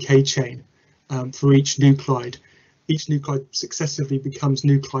down the decay chain for each nuclide. Each nuclide successively becomes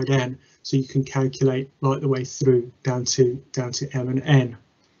nuclide N, so you can calculate right the way through down to M and N.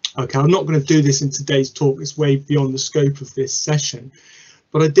 Okay, I'm not going to do this in today's talk. It's way beyond the scope of this session,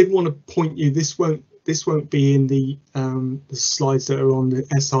 but I did want to point you. This won't be in the slides that are on the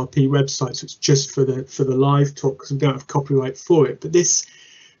SRP website. So it's just for the live talk because we don't have copyright for it. But this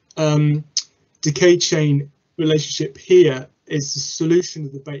decay chain relationship here is the solution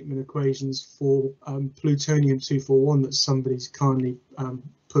of the Bateman equations for plutonium-241 that somebody's kindly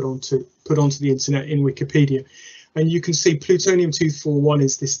put onto the internet in Wikipedia. And you can see plutonium-241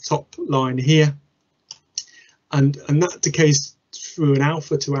 is this top line here, and that decays through an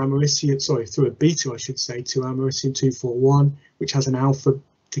alpha to americium, sorry, through a beta, I should say, to americium-241, which has an alpha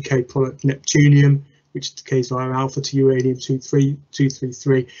decay product, neptunium, which decays via alpha to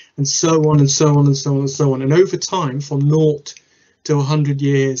uranium-233, and so on and so on and so on and so on. And over time, from 0 to 100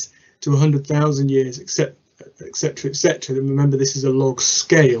 years to 100,000 years, etc., etc. And remember, this is a log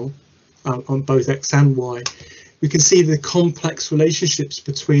scale on both x and y. We can see the complex relationships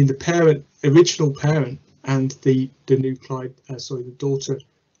between the original parent, and the nuclide, the daughter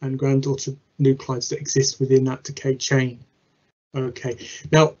and granddaughter nuclides that exist within that decay chain. Okay,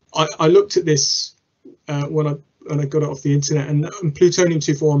 now I looked at this when I got it off the internet, and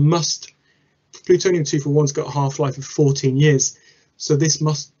plutonium-241 plutonium-241's got a half-life of 14 years, so this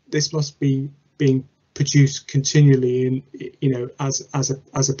must be being produced continually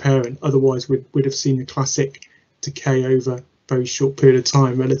as a parent. Otherwise we'd have seen the classic decay over a very short period of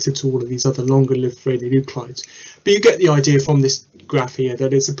time relative to all of these other longer lived radionuclides. But you get the idea from this graph here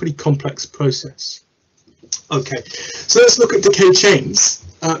that it's a pretty complex process. Okay, so let's look at decay chains.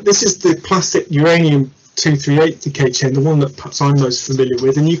 This is the classic uranium-238 decay chain, the one that perhaps I'm most familiar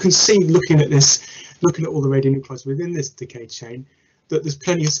with, and you can see, looking at all the radionuclides within this decay chain, that there's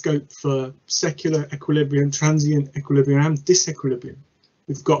plenty of scope for secular equilibrium, transient equilibrium, and disequilibrium.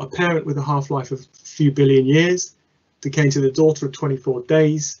 We've got a parent with a half-life of a few billion years, decaying to the daughter of 24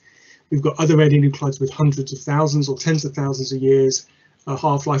 days. We've got other radionuclides with hundreds of thousands or tens of thousands of years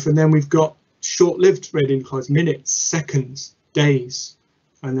half-life, and then we've got short-lived radionuclides, minutes, seconds, days,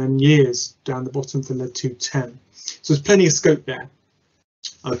 and then years down the bottom for lead-210. So there's plenty of scope there.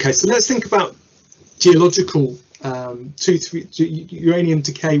 Okay, so let's think about geological uranium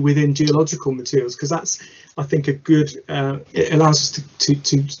decay within geological materials, because that's, I think, a good, it allows us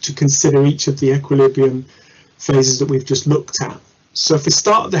to consider each of the equilibrium phases that we've just looked at. So if we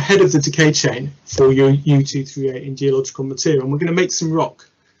start at the head of the decay chain for U238 in geological material, and we're going to make some rock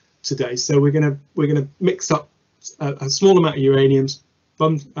today. So we're going to mix up a small amount of uraniums,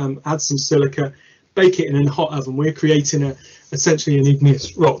 add some silica, bake it in a hot oven. We're creating essentially an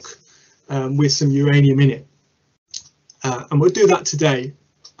igneous rock with some uranium in it. And we'll do that today.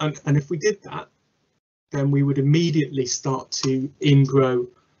 And if we did that, then we would immediately start to ingrow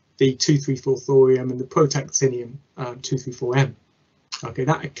the 234 thorium and the protactinium 234M. Okay,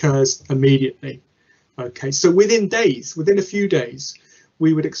 that occurs immediately. Okay, so within days, within a few days,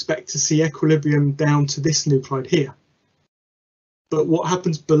 we would expect to see equilibrium down to this nuclide here. But what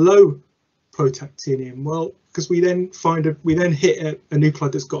happens below protactinium? Well, because we then hit a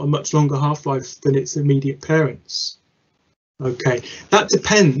nuclide that's got a much longer half-life than its immediate parents. Okay, that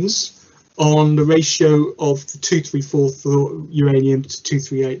depends on the ratio of the 234 uranium to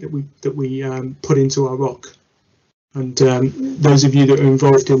 238 that we put into our rock. And those of you that are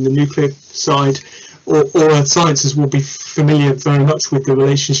involved in the nuclear side or earth sciences will be familiar very much with the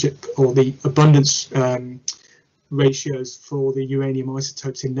relationship or the abundance ratios for the uranium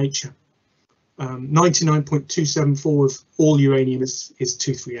isotopes in nature. 99.274 of all uranium is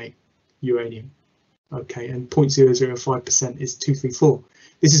 238 uranium. Okay, and 0.005% is 234.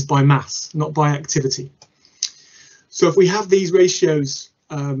 This is by mass, not by activity. So if we have these ratios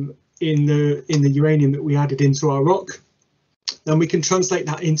in the uranium that we added into our rock, then we can translate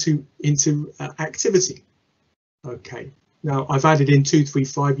that into activity. Okay, now I've added in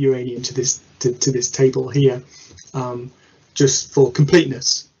 235 uranium to this table here, just for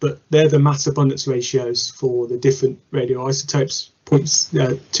completeness. But they're the mass abundance ratios for the different radioisotopes.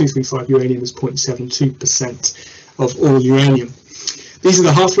 235 uranium is 0.72% of all uranium. These are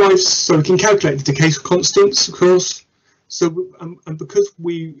the half-lives, so we can calculate the decay constants, of course. So and because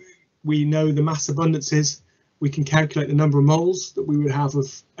we know the mass abundances, we can calculate the number of moles that we would have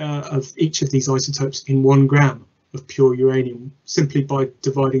of each of these isotopes in 1 gram of pure uranium, simply by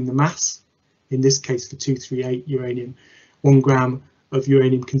dividing the mass. In this case, for 238 uranium, 1 gram of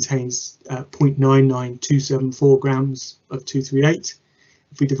uranium contains 0.99274 grams of 238.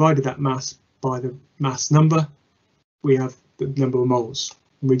 If we divided that mass by the mass number, we have the number of moles.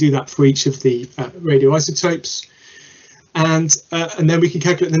 And we do that for each of the radioisotopes. And then we can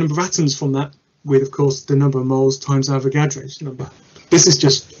calculate the number of atoms from that with, of course, the number of moles times Avogadro's number. This is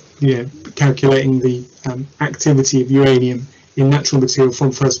just, calculating the activity of uranium in natural material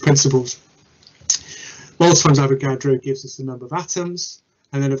from first principles. Moles times Avogadro gives us the number of atoms,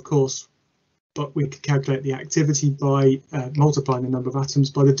 and then, of course, but we can calculate the activity by multiplying the number of atoms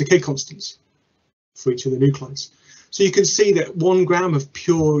by the decay constants for each of the nuclides. So you can see that 1 gram of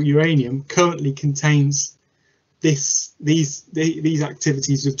pure uranium currently contains these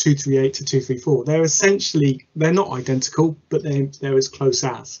activities of 238 to 234. They're not identical, but they're as close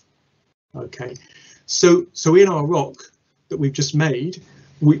as. Okay, so in our rock that we've just made,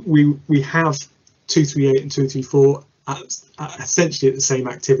 we have 238 and 234 essentially at the same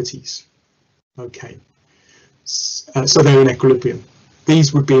activities. Okay, so they're in equilibrium.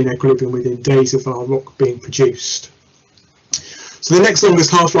 These would be in equilibrium within days of our rock being produced. So the next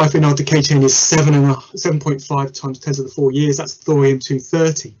longest half-life in our decay chain is 7.5 times 10 to the 4 years. That's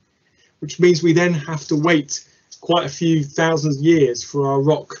thorium-230, which means we then have to wait quite a few thousand years for our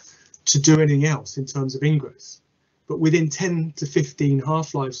rock to do anything else in terms of ingrowth. But within 10 to 15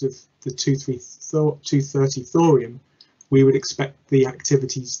 half-lives of the 230 thorium, we would expect the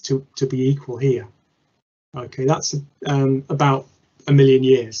activities to be equal here. Okay, that's about a million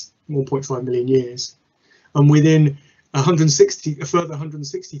years, 1.5 million years. And within a further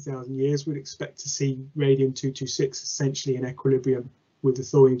 160,000 years, we'd expect to see radium-226 essentially in equilibrium with the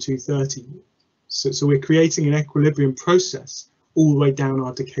thorium-230. So we're creating an equilibrium process all the way down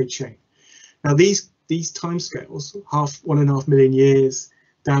our decay chain. Now these timescales, 1.5 million years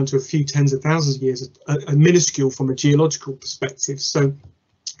down to a few tens of thousands of years, are minuscule from a geological perspective. So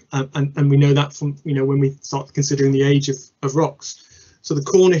and we know that from when we start considering the age of rocks. So the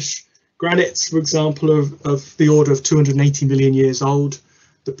Cornish granites, for example, of the order of 280 million years old.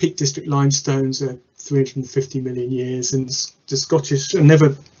 The Peak District limestones are 350 million years, and the Scottish, I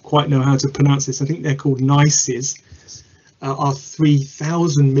never quite know how to pronounce this, I think they're called gneisses, are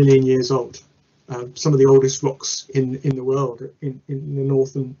 3,000 million years old. Some of the oldest rocks in the world, in the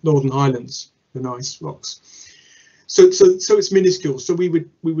northern highlands, the gneiss rocks. So it's minuscule. So we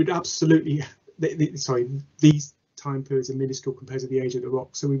would absolutely, these time periods are minuscule compared to the age of the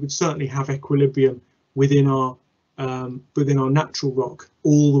rock. So we would certainly have equilibrium within our within our natural rock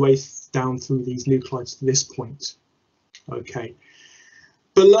all the way down through these nuclides to this point. Okay,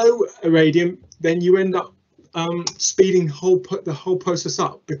 below iridium, then you end up speeding the whole process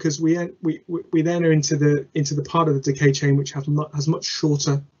up, because we then are into the part of the decay chain which has much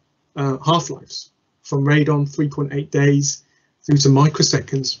shorter half-lives, from radon 3.8 days through to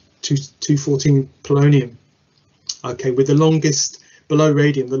microseconds to 214 polonium. Okay, with the longest below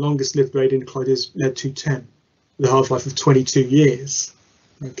radium, the longest lived radionuclide is lead-210, with a half-life of 22 years.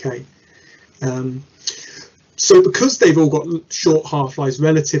 Okay, so because they've all got short half-lives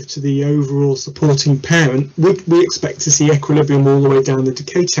relative to the overall supporting parent, we expect to see equilibrium all the way down the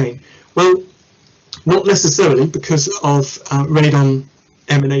decay chain. Well, not necessarily, because of radon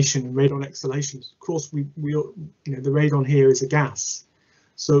emanation and radon exhalations. Of course, the radon here is a gas,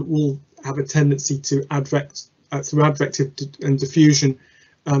 so it will have a tendency to through advective and diffusion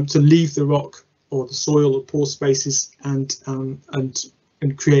to leave the rock or the soil or pore spaces and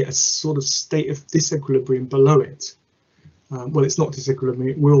create a sort of state of disequilibrium below it. Well, it's not disequilibrium,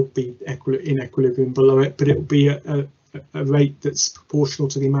 it will be in equilibrium below it, but it will be a rate that's proportional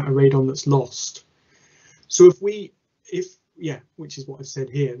to the amount of radon that's lost. So which is what I've said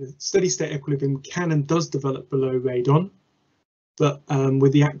here, the steady state equilibrium can and does develop below radon, but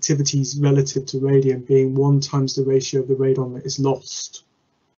with the activities relative to radium being 1 times the ratio of the radon that is lost.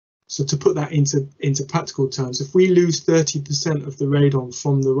 So to put that into practical terms, if we lose 30% of the radon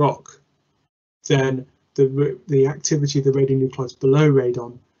from the rock, then the activity of the radionuclides below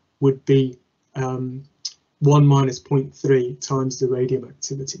radon would be 1 minus 0.3 times the radium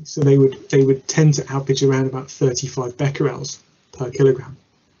activity. So they would tend to average around about 35 becquerels per kilogram,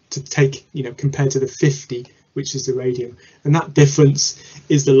 to take, compared to the 50, which is the radium, and that difference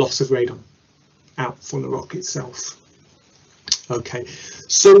is the loss of radon out from the rock itself. Okay,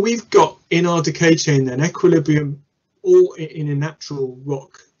 so we've got in our decay chain then equilibrium all in a natural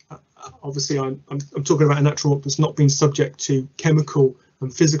rock. Obviously, I'm talking about a natural rock that's not been subject to chemical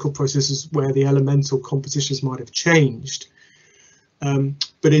and physical processes where the elemental compositions might have changed.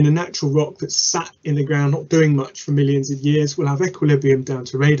 But in a natural rock that's sat in the ground, not doing much for millions of years, we'll have equilibrium down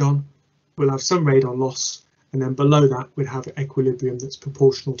to radon. We'll have some radon loss, and then below that we'd have equilibrium that's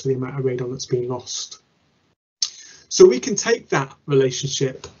proportional to the amount of radon that's been lost. So we can take that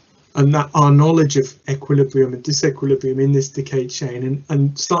relationship and that our knowledge of equilibrium and disequilibrium in this decay chain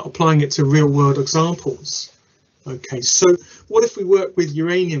and start applying it to real world examples. Okay, so what if we work with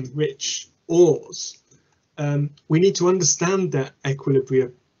uranium-rich ores? We need to understand that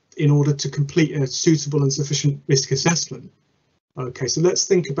equilibrium in order to complete a suitable and sufficient risk assessment. Okay, so let's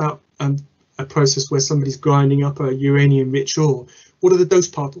think about a process where somebody's grinding up a uranium-rich ore. What are the dose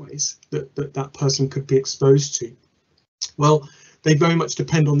pathways that person could be exposed to? Well, they very much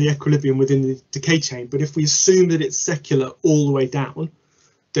depend on the equilibrium within the decay chain. But if we assume that it's secular all the way down,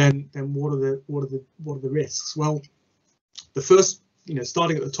 then what are the risks? Well, the first,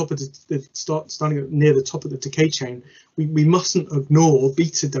 starting at the top of starting near the top of the decay chain, we mustn't ignore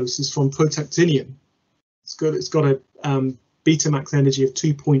beta doses from protactinium. It's got a beta max energy of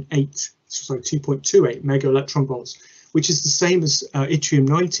 2.28 mega electron volts, which is the same as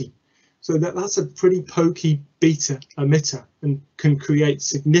yttrium-90. So that's a pretty pokey beta emitter and can create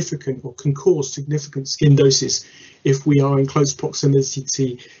significant, or can cause significant skin doses if we are in close proximity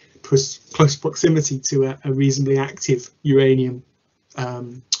to a reasonably active uranium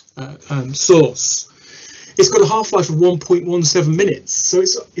source. It's got a half-life of 1.17 minutes, so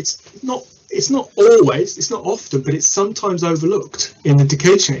it's not often, but it's sometimes overlooked in the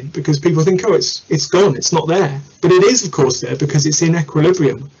decay chain because people think, oh, it's gone, it's not there, but it is of course there because it's in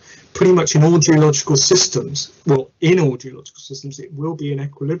equilibrium. Pretty much in all geological systems, it will be in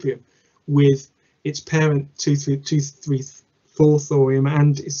equilibrium with its parent 234 thorium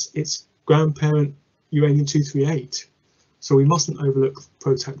and its grandparent uranium-238. So we mustn't overlook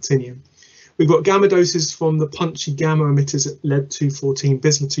protactinium. We've got gamma doses from the punchy gamma emitters at lead-214,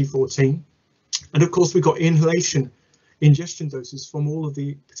 bismuth-214, and of course we've got ingestion doses from all of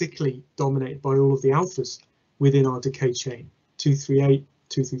the, particularly dominated by all of the alphas within our decay chain, 238,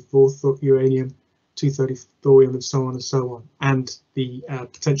 234 uranium, 230 thorium, and so on, and the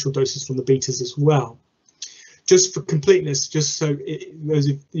potential doses from the betas as well. Just for completeness, just so those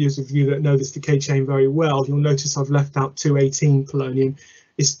of you that know this decay chain very well, you'll notice I've left out 218 polonium.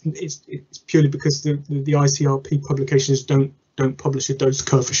 It's purely because the ICRP publications don't publish a dose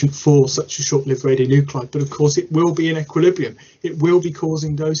coefficient for such a short-lived radionuclide, but of course it will be in equilibrium. It will be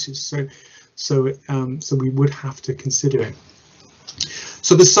causing doses, so we would have to consider it.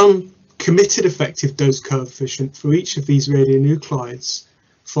 So there's some committed effective dose coefficient for each of these radionuclides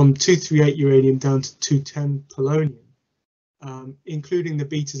from 238 uranium down to 210 polonium, including the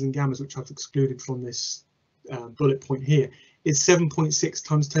betas and gammas, which I've excluded from this bullet point here, is 7.6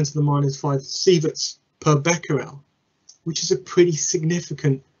 times 10 to the minus 5 sieverts per becquerel, which is a pretty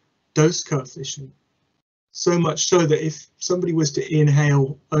significant dose coefficient. So much so that if somebody was to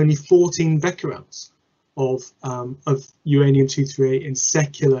inhale only 14 becquerels of uranium-238 in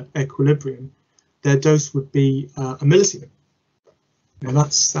secular equilibrium, their dose would be a millisievert. Now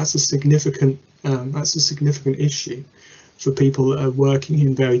that's a significant issue for people that are working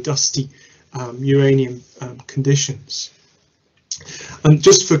in very dusty uranium conditions. And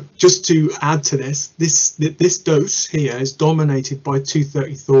just to add to this dose here is dominated by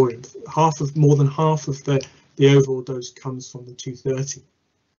 230 thorium. More than half of the overall dose comes from the 230.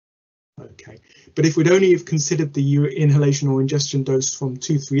 Okay, but if we'd only have considered the inhalation or ingestion dose from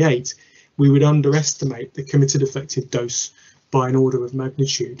 238, we would underestimate the committed effective dose by an order of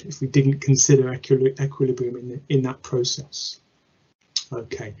magnitude if we didn't consider equilibrium in that process.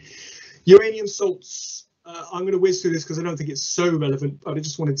 Okay, uranium salts. I'm going to whiz through this because I don't think it's so relevant, but I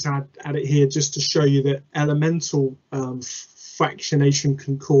just wanted to add it here just to show you that elemental fractionation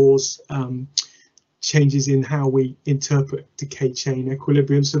can cause changes in how we interpret decay chain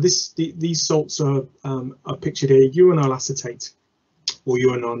equilibrium. So these salts are pictured here: uranyl acetate or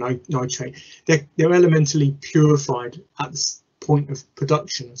uranyl nitrate. They're elementally purified at the point of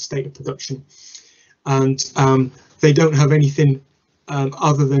production, state of production, and they don't have anything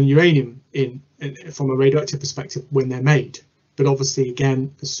other than uranium in from a radioactive perspective when they're made. But obviously,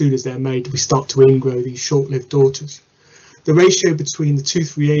 again, as soon as they're made, we start to ingrow these short-lived daughters. The ratio between the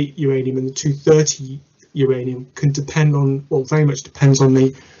 238 uranium and the 230 uranium can depend on, well, very much depends on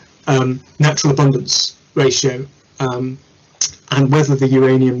the natural abundance ratio and whether the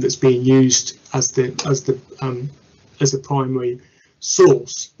uranium that's being used as the primary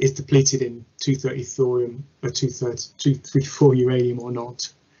source is depleted in 230 thorium or 234 uranium or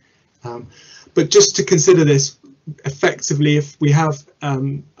not. But just to consider this, effectively, if we have a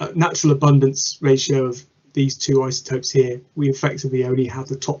natural abundance ratio of these two isotopes here, we effectively only have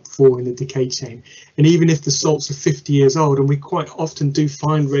the top 4 in the decay chain. And even if the salts are 50 years old, and we quite often do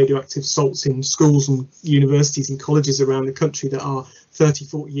find radioactive salts in schools and universities and colleges around the country that are 30,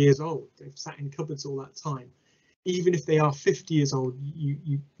 40 years old, they've sat in cupboards all that time. Even if they are 50 years old,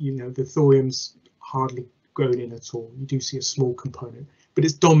 you know, the thorium's hardly grown in at all. You do see a small component, but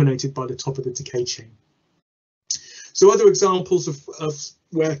it's dominated by the top of the decay chain. So other examples of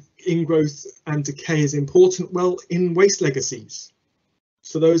where ingrowth and decay is important, well, in waste legacies.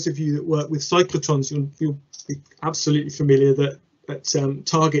 For those of you that work with cyclotrons, you'll be absolutely familiar that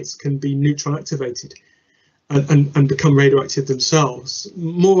targets can be neutron activated and become radioactive themselves.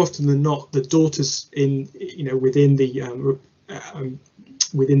 More often than not, the daughters within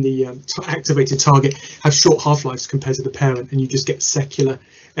the activated target have short half-lives compared to the parent, and you just get secular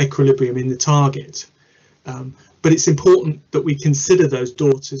equilibrium in the target. But it's important that we consider those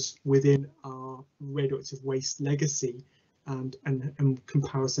daughters within our radioactive waste legacy and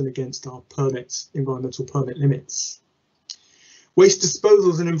comparison against our environmental permit limits. Waste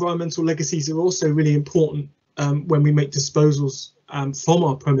disposals and environmental legacies are also really important when we make disposals from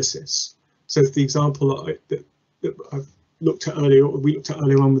our premises. So the example that I've looked at earlier, we looked at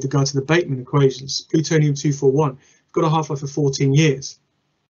earlier on with regard to the Bateman equations, plutonium-241, got a half-life of 14 years.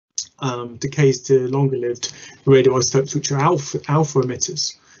 Decays to longer-lived radioisotopes, which are alpha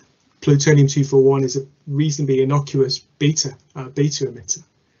emitters. Plutonium-241 is a reasonably innocuous beta emitter.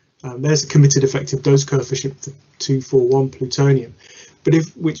 There's a committed effective dose coefficient for 241 plutonium. But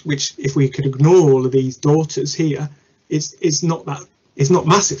if we could ignore all of these daughters here, it's not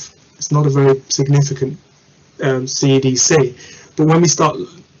massive. It's not a very significant CEDC. But when we start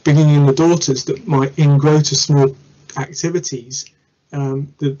bringing in the daughters that might ingrow to small activities,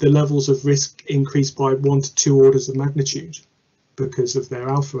 the levels of risk increase by 1 to 2 orders of magnitude because of their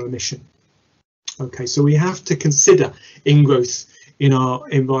alpha emission. Okay, so we have to consider ingrowth in our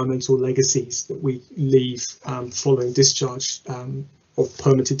environmental legacies that we leave following discharge or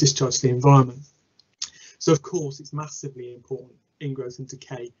permitted discharge to the environment. So of course it's massively important, ingrowth and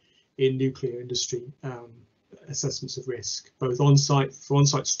decay in nuclear industry assessments of risk, both on-site for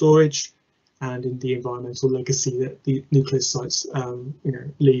on-site storage and in the environmental legacy that the nuclear sites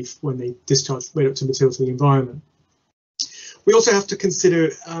leave when they discharge radioactive material to the environment. We also have to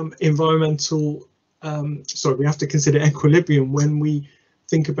consider we have to consider equilibrium when we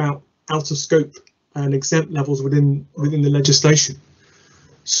think about out of scope and exempt levels within the legislation.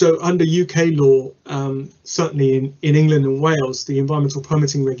 So under UK law, certainly in England and Wales, the environmental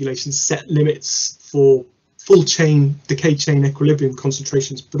permitting regulations set limits for full chain decay chain equilibrium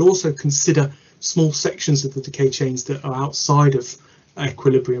concentrations, but also consider small sections of the decay chains that are outside of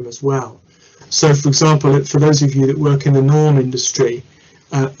equilibrium as well. So, for example, for those of you that work in the norm industry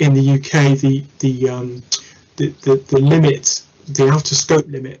in the UK, the limit, the outer scope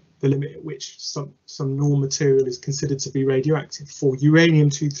limit, the limit at which some norm material is considered to be radioactive for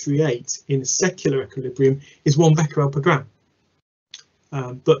uranium-238 in a secular equilibrium is 1 becquerel per gram.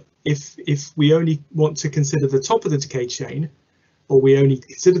 But if we only want to consider the top of the decay chain, or we only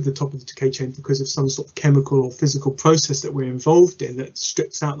consider the top of the decay chain because of some sort of chemical or physical process that we're involved in that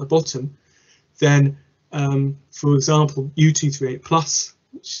strips out the bottom, then, for example, U-238 plus,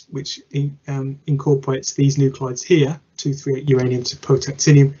 which incorporates these nuclides here, 238 uranium to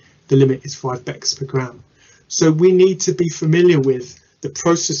protactinium, the limit is 5 becquerels per gram. So we need to be familiar with the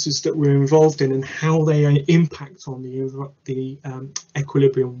processes that we're involved in and how they impact on the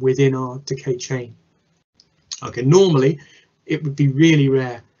equilibrium within our decay chain. Okay, normally it would be really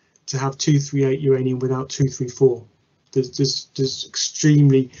rare to have 238 uranium without 234. There's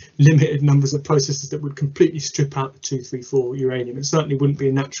extremely limited numbers of processes that would completely strip out the 234 uranium. It certainly wouldn't be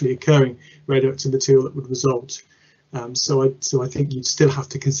a naturally occurring radioactive material that would result. So I think you'd still have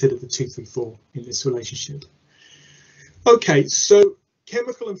to consider the 234 in this relationship. Okay, so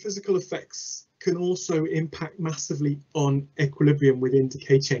chemical and physical effects can also impact massively on equilibrium within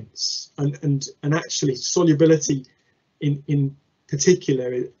decay chains, and actually solubility in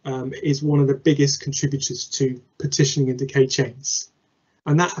particular is one of the biggest contributors to partitioning in decay chains,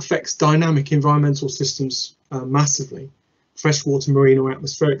 and that affects dynamic environmental systems massively. Freshwater, marine or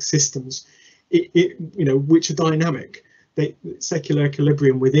atmospheric systems, which are dynamic. Secular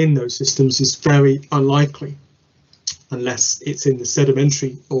equilibrium within those systems is very unlikely unless it's in the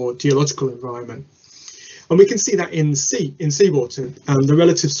sedimentary or geological environment. And we can see that in seawater. The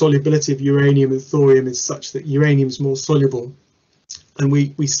relative solubility of uranium and thorium is such that uranium is more soluble, and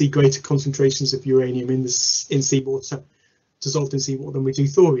we see greater concentrations of uranium in seawater, dissolved in seawater, than we do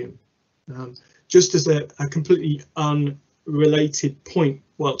thorium. Just as a completely unrelated point,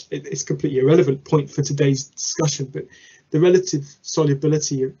 well, it's a completely irrelevant point for today's discussion, but the relative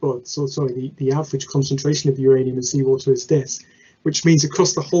solubility of, the average concentration of uranium in seawater is this, which means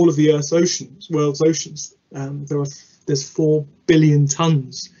across the whole of the Earth's oceans, world's oceans, there's 4 billion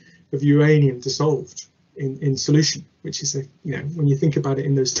tons of uranium dissolved in solution, which is when you think about it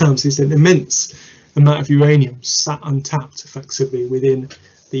in those terms, is an immense amount of uranium sat untapped effectively within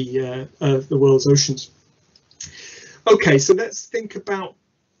the world's oceans. Okay, so let's think about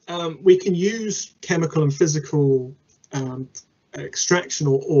we can use chemical and physical extraction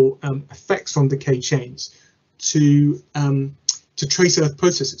or effects on decay chains to trace Earth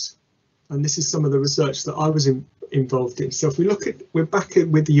processes, and this is some of the research that I was involved in. So if we look at, we're back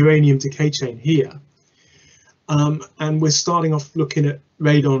with the uranium decay chain here, and we're starting off looking at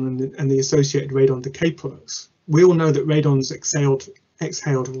radon and the associated radon decay products. We all know that radon's exhaled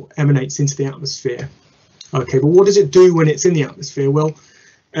or emanates into the atmosphere. Okay, but what does it do when it's in the atmosphere? Well,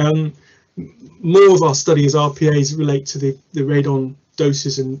 more of our study as RPAs relate to the radon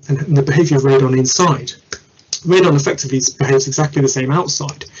doses and the behaviour of radon inside. Radon effectively behaves exactly the same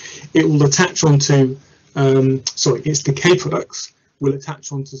outside. It will attach onto, its decay products will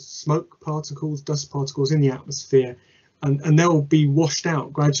attach onto smoke particles, dust particles in the atmosphere, and they'll be washed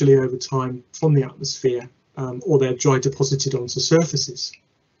out gradually over time from the atmosphere, or they're dry deposited onto surfaces.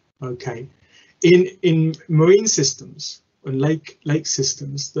 Okay, in marine systems and lake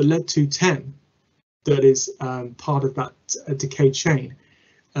systems, the lead-210 that is part of that decay chain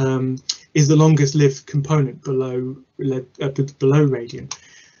is the longest lived component below radium.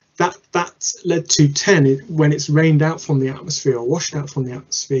 That lead-210, when it's rained out from the atmosphere or washed out from the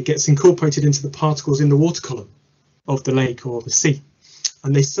atmosphere, gets incorporated into the particles in the water column of the lake or the sea,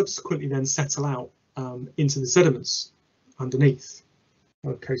 and they subsequently then settle out into the sediments underneath.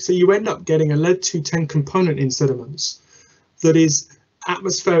 Okay, so you end up getting a lead-210 component in sediments that is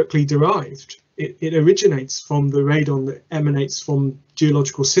atmospherically derived. It originates from the radon that emanates from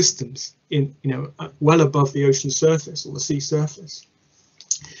geological systems well above the ocean surface or the sea surface.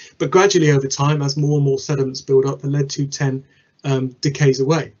 But gradually over time, as more and more sediments build up, the lead-210 decays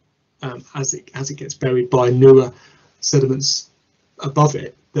away as it gets buried by newer sediments above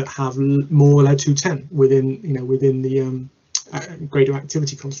it that have more lead-210 within the greater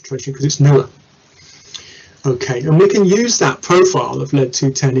activity concentration, because it's newer. Okay, and we can use that profile of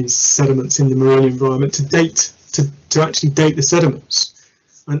lead-210 in sediments in the marine environment to actually date the sediments,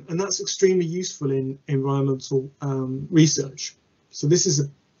 and that's extremely useful in environmental research. So this is a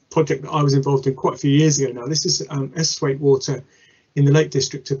project that I was involved in quite a few years ago now. This is Esthwaite water in the Lake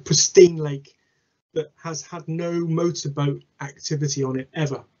District, a pristine lake that has had no motorboat activity on it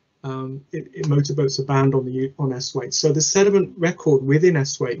ever. Motorboats are banned on S-Wait. So the sediment record within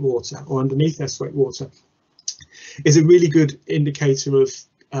S-Wait water or underneath S-Wait water is a really good indicator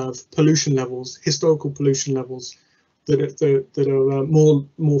of pollution levels, historical pollution levels that are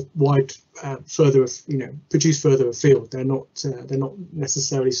more wide, further, produced further afield. They're not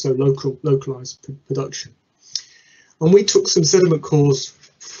necessarily so localized production. And we took some sediment cores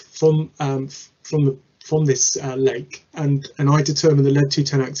from this lake, and I determined the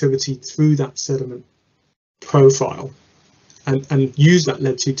lead-210 activity through that sediment profile, and use that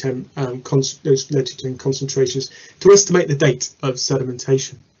lead-210 those lead-210 concentrations to estimate the date of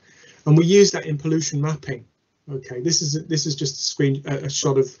sedimentation. And we use that in pollution mapping. Okay, this is just a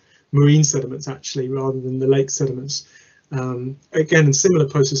shot of marine sediments actually, rather than the lake sediments. Again, a similar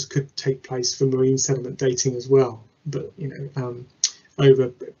process could take place for marine sediment dating as well, but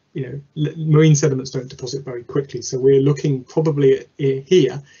marine sediments don't deposit very quickly, so we're looking probably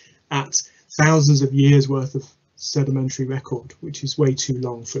here at thousands of years worth of sedimentary record, which is way too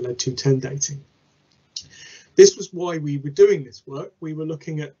long for lead-210 dating. This was why we were doing this work. We were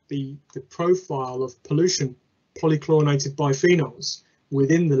looking at the profile of pollution, polychlorinated biphenyls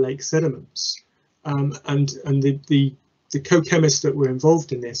within the lake sediments, and the co-chemists that were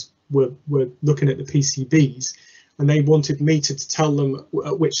involved in this were looking at the PCBs, and they wanted me to tell them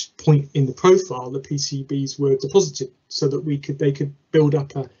at which point in the profile the PCBs were deposited, so that they could build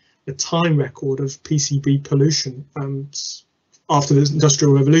up a time record of PCB pollution after the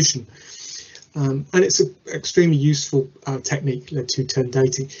Industrial Revolution. And it's an extremely useful technique, lead-210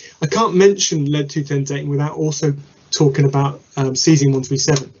 dating. I can't mention lead-210 dating without also talking about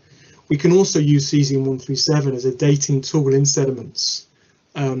cesium-137. We can also use cesium-137 as a dating tool in sediments,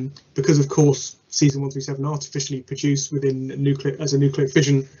 because of course cesium-137 artificially produced within as a nuclear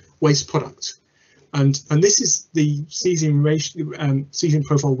fission waste product, and this is the cesium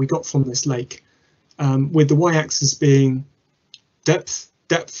profile we got from this lake, with the y-axis being depth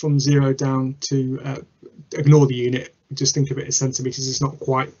from 0 down to, ignore the unit, just think of it as centimeters. It's not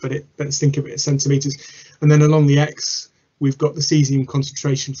quite, but let's think of it as centimeters. And then along the x, we've got the cesium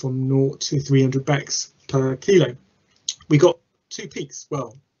concentration from 0 to 300 becks per kilo. We got two peaks,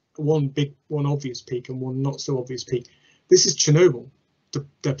 well, one obvious peak and one not so obvious peak. This is Chernobyl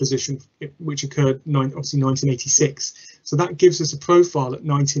deposition, which occurred obviously 1986. So that gives us a profile at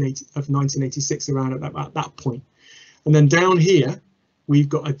 1986 around at that point. And then down here, we've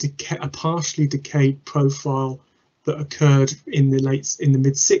got a partially decayed profile that occurred in the mid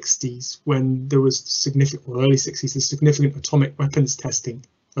 60s, when there was significant, or early 60s, the significant atomic weapons testing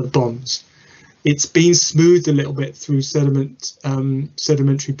of bombs. It's been smoothed a little bit through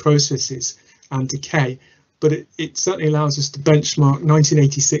sedimentary processes and decay, but it certainly allows us to benchmark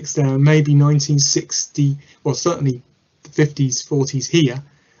 1986 there, and maybe 1960, well, certainly the 50s, 40s here,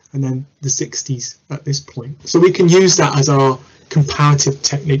 and then the 60s at this point. So we can use that as our comparative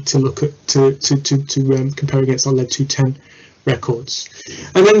technique to look at to compare against our lead-210 records.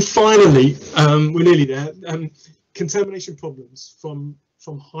 And then finally, we're nearly there. Contamination problems from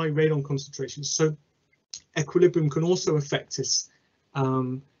high radon concentrations. So equilibrium can also affect us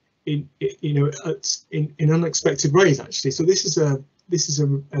in unexpected ways, actually. So this is a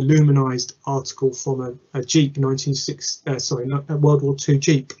luminized article from a Jeep, World War II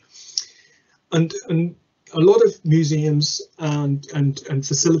Jeep, and a lot of museums and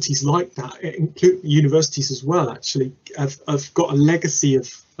facilities like that, include universities as well, actually have got a legacy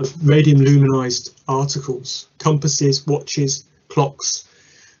of radium luminized articles, compasses, watches, clocks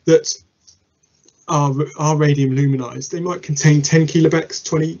that are radium luminized. They might contain 10 kilobecks,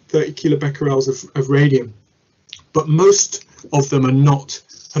 20, 30 kilobecquerels of radium, but most of them are not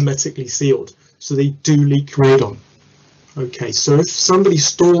hermetically sealed, so they do leak radon. Okay, so if somebody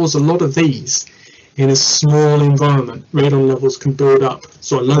stores a lot of these in a small environment, radon levels can build up.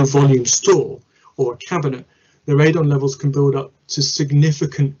 So a low volume store or a cabinet, the radon levels can build up to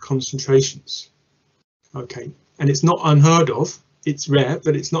significant concentrations. Okay, and it's not unheard of. It's rare,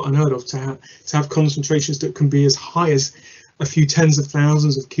 but it's not unheard of to have concentrations that can be as high as a few tens of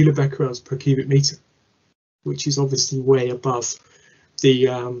thousands of kilobecquerels per cubic meter, which is obviously way above the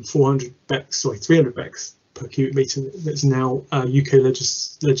 300 becks per cubic meter that's now UK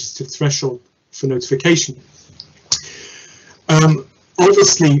legislative threshold for notification.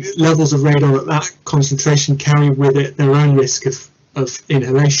 Obviously, levels of radon at that concentration carry with it their own risk of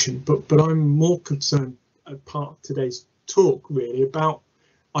inhalation, but I'm more concerned, as part of today's talk, really, about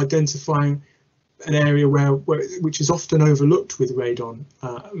identifying an area which is often overlooked with radon,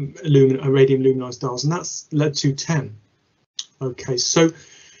 radium luminized dials, and that's lead-210. Okay, so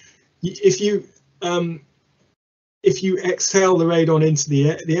if you if you exhale the radon into the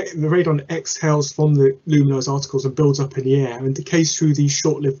air, the radon exhales from the luminized articles and builds up in the air and decays through these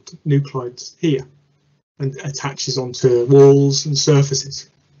short-lived nuclides here and attaches onto walls and surfaces.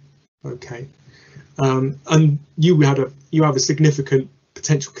 Okay, and you have a significant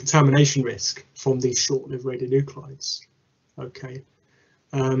potential contamination risk from these short-lived radionuclides. Okay,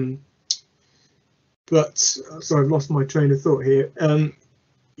 but sorry, I've lost my train of thought here.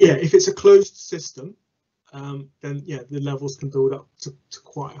 Yeah, if it's a closed system, then yeah, the levels can build up to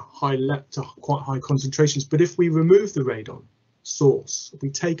quite high concentrations. But if we remove the radon source, we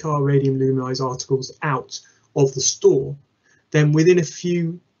take our radium luminized articles out of the store, then within a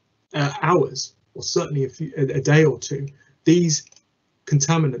few hours, or certainly a day or two, these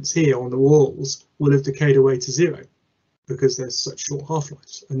contaminants here on the walls will have decayed away to zero, because there's such short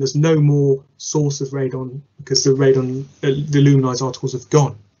half-lives, and there's no more source of radon because the luminized articles have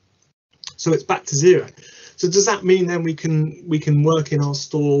gone. So it's back to zero. So does that mean then we can work in our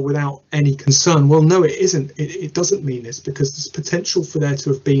store without any concern? Well, no, it isn't. It doesn't mean this, because there's potential for there to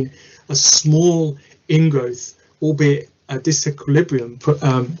have been a small ingrowth, albeit a disequilibrium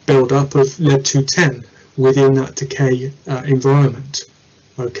build up of lead-210 within that decay environment.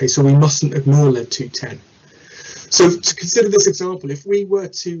 Okay, so we mustn't ignore lead-210. So to consider this example, if we were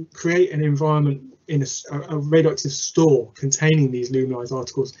to create an environment in a radioactive store containing these luminized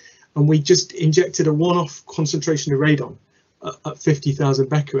articles, and we just injected a one-off concentration of radon at 50,000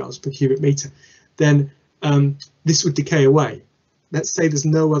 becquerels per cubic meter, then this would decay away. Let's say there's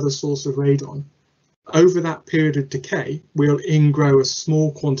no other source of radon. Over that period of decay, we'll ingrow a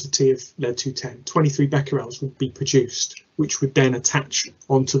small quantity of lead-210. 23 becquerels would be produced, which would then attach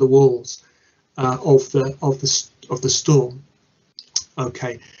onto the walls of the store.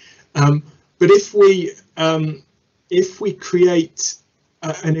 Okay, but if we create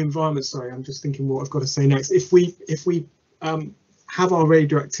an environment, sorry, I'm just thinking what I've got to say next. If we have our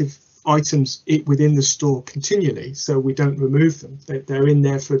radioactive items within the store continually, so we don't remove them, they're in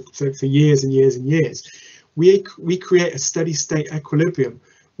there for years and years and years, we create a steady state equilibrium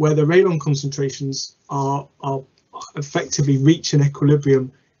where the radon concentrations are effectively reach an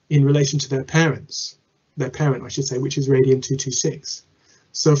equilibrium in relation to their parent, I should say, which is radium-226.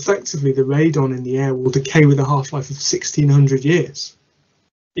 So effectively the radon in the air will decay with a half-life of 1600 years.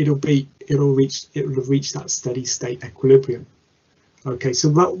 It'll have reached that steady state equilibrium. Okay, so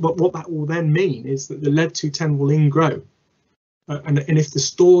what that will then mean is that the lead-210 will ingrow, and if the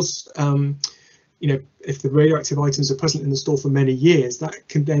stores, if the radioactive items are present in the store for many years, that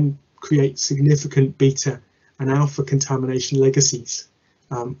can then create significant beta and alpha contamination legacies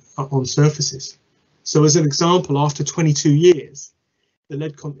on surfaces. So as an example, after 22 years, the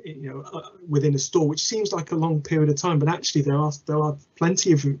lead within a store, which seems like a long period of time, but actually there are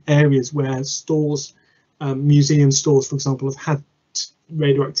plenty of areas where stores, museum stores, for example, have had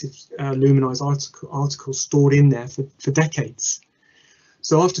radioactive luminized articles stored in there for decades.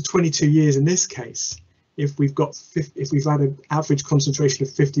 So after 22 years in this case, if we've had an average concentration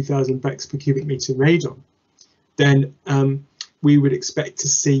of 50,000 becks per cubic meter radon, then we would expect to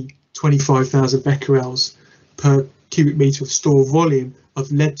see 25,000 becquerels per cubic meter of store volume of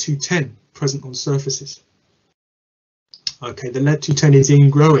lead-210 present on surfaces. Okay, the lead-210 is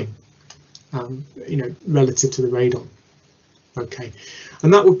ingrowing, relative to the radon. Okay,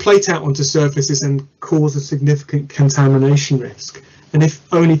 and that would plate out onto surfaces and cause a significant contamination risk. And if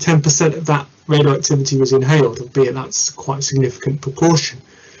only 10% of that radioactivity was inhaled, albeit that's quite a significant proportion,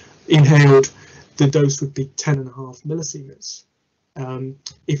 inhaled, the dose would be 10.5 millisieverts.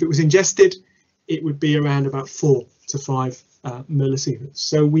 If it was ingested, it would be around about 4 to 5 millisieverts.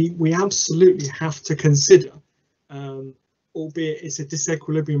 So we absolutely have to consider, albeit it's a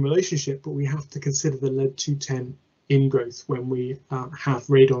disequilibrium relationship, but we have to consider the lead-210 ingrowth when we have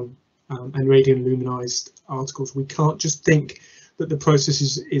radon and radium luminized articles. We can't just think that the process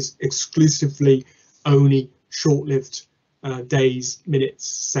is exclusively only short-lived days, minutes,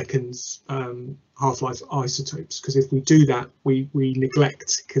 seconds, half-life isotopes, because if we do that, we neglect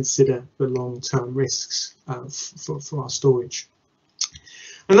to consider the long-term risks for our storage.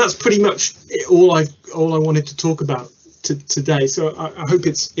 And that's pretty much all I wanted to talk about today. So I hope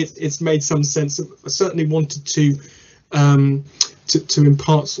it's made some sense. I certainly wanted to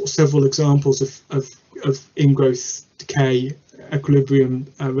impart sort of several examples of ingrowth, decay, equilibrium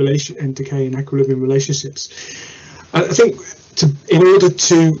decay and equilibrium relationships. I think in order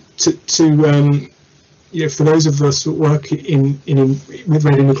to for those of us who work with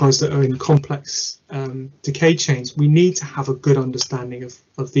radionuclides that are in complex decay chains, we need to have a good understanding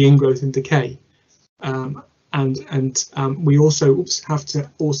of the ingrowth and decay. we also have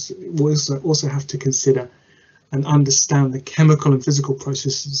to consider and understand the chemical and physical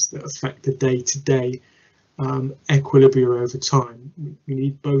processes that affect the day-to-day equilibria over time. We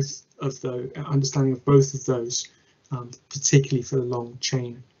need both of those, understanding of both of those, particularly for the long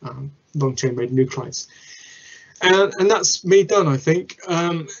chain radionuclides. And that's me done, I think.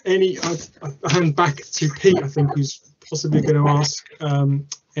 I hand back to Pete, I think, who's possibly going to ask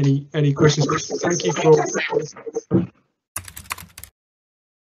any questions. Thank you for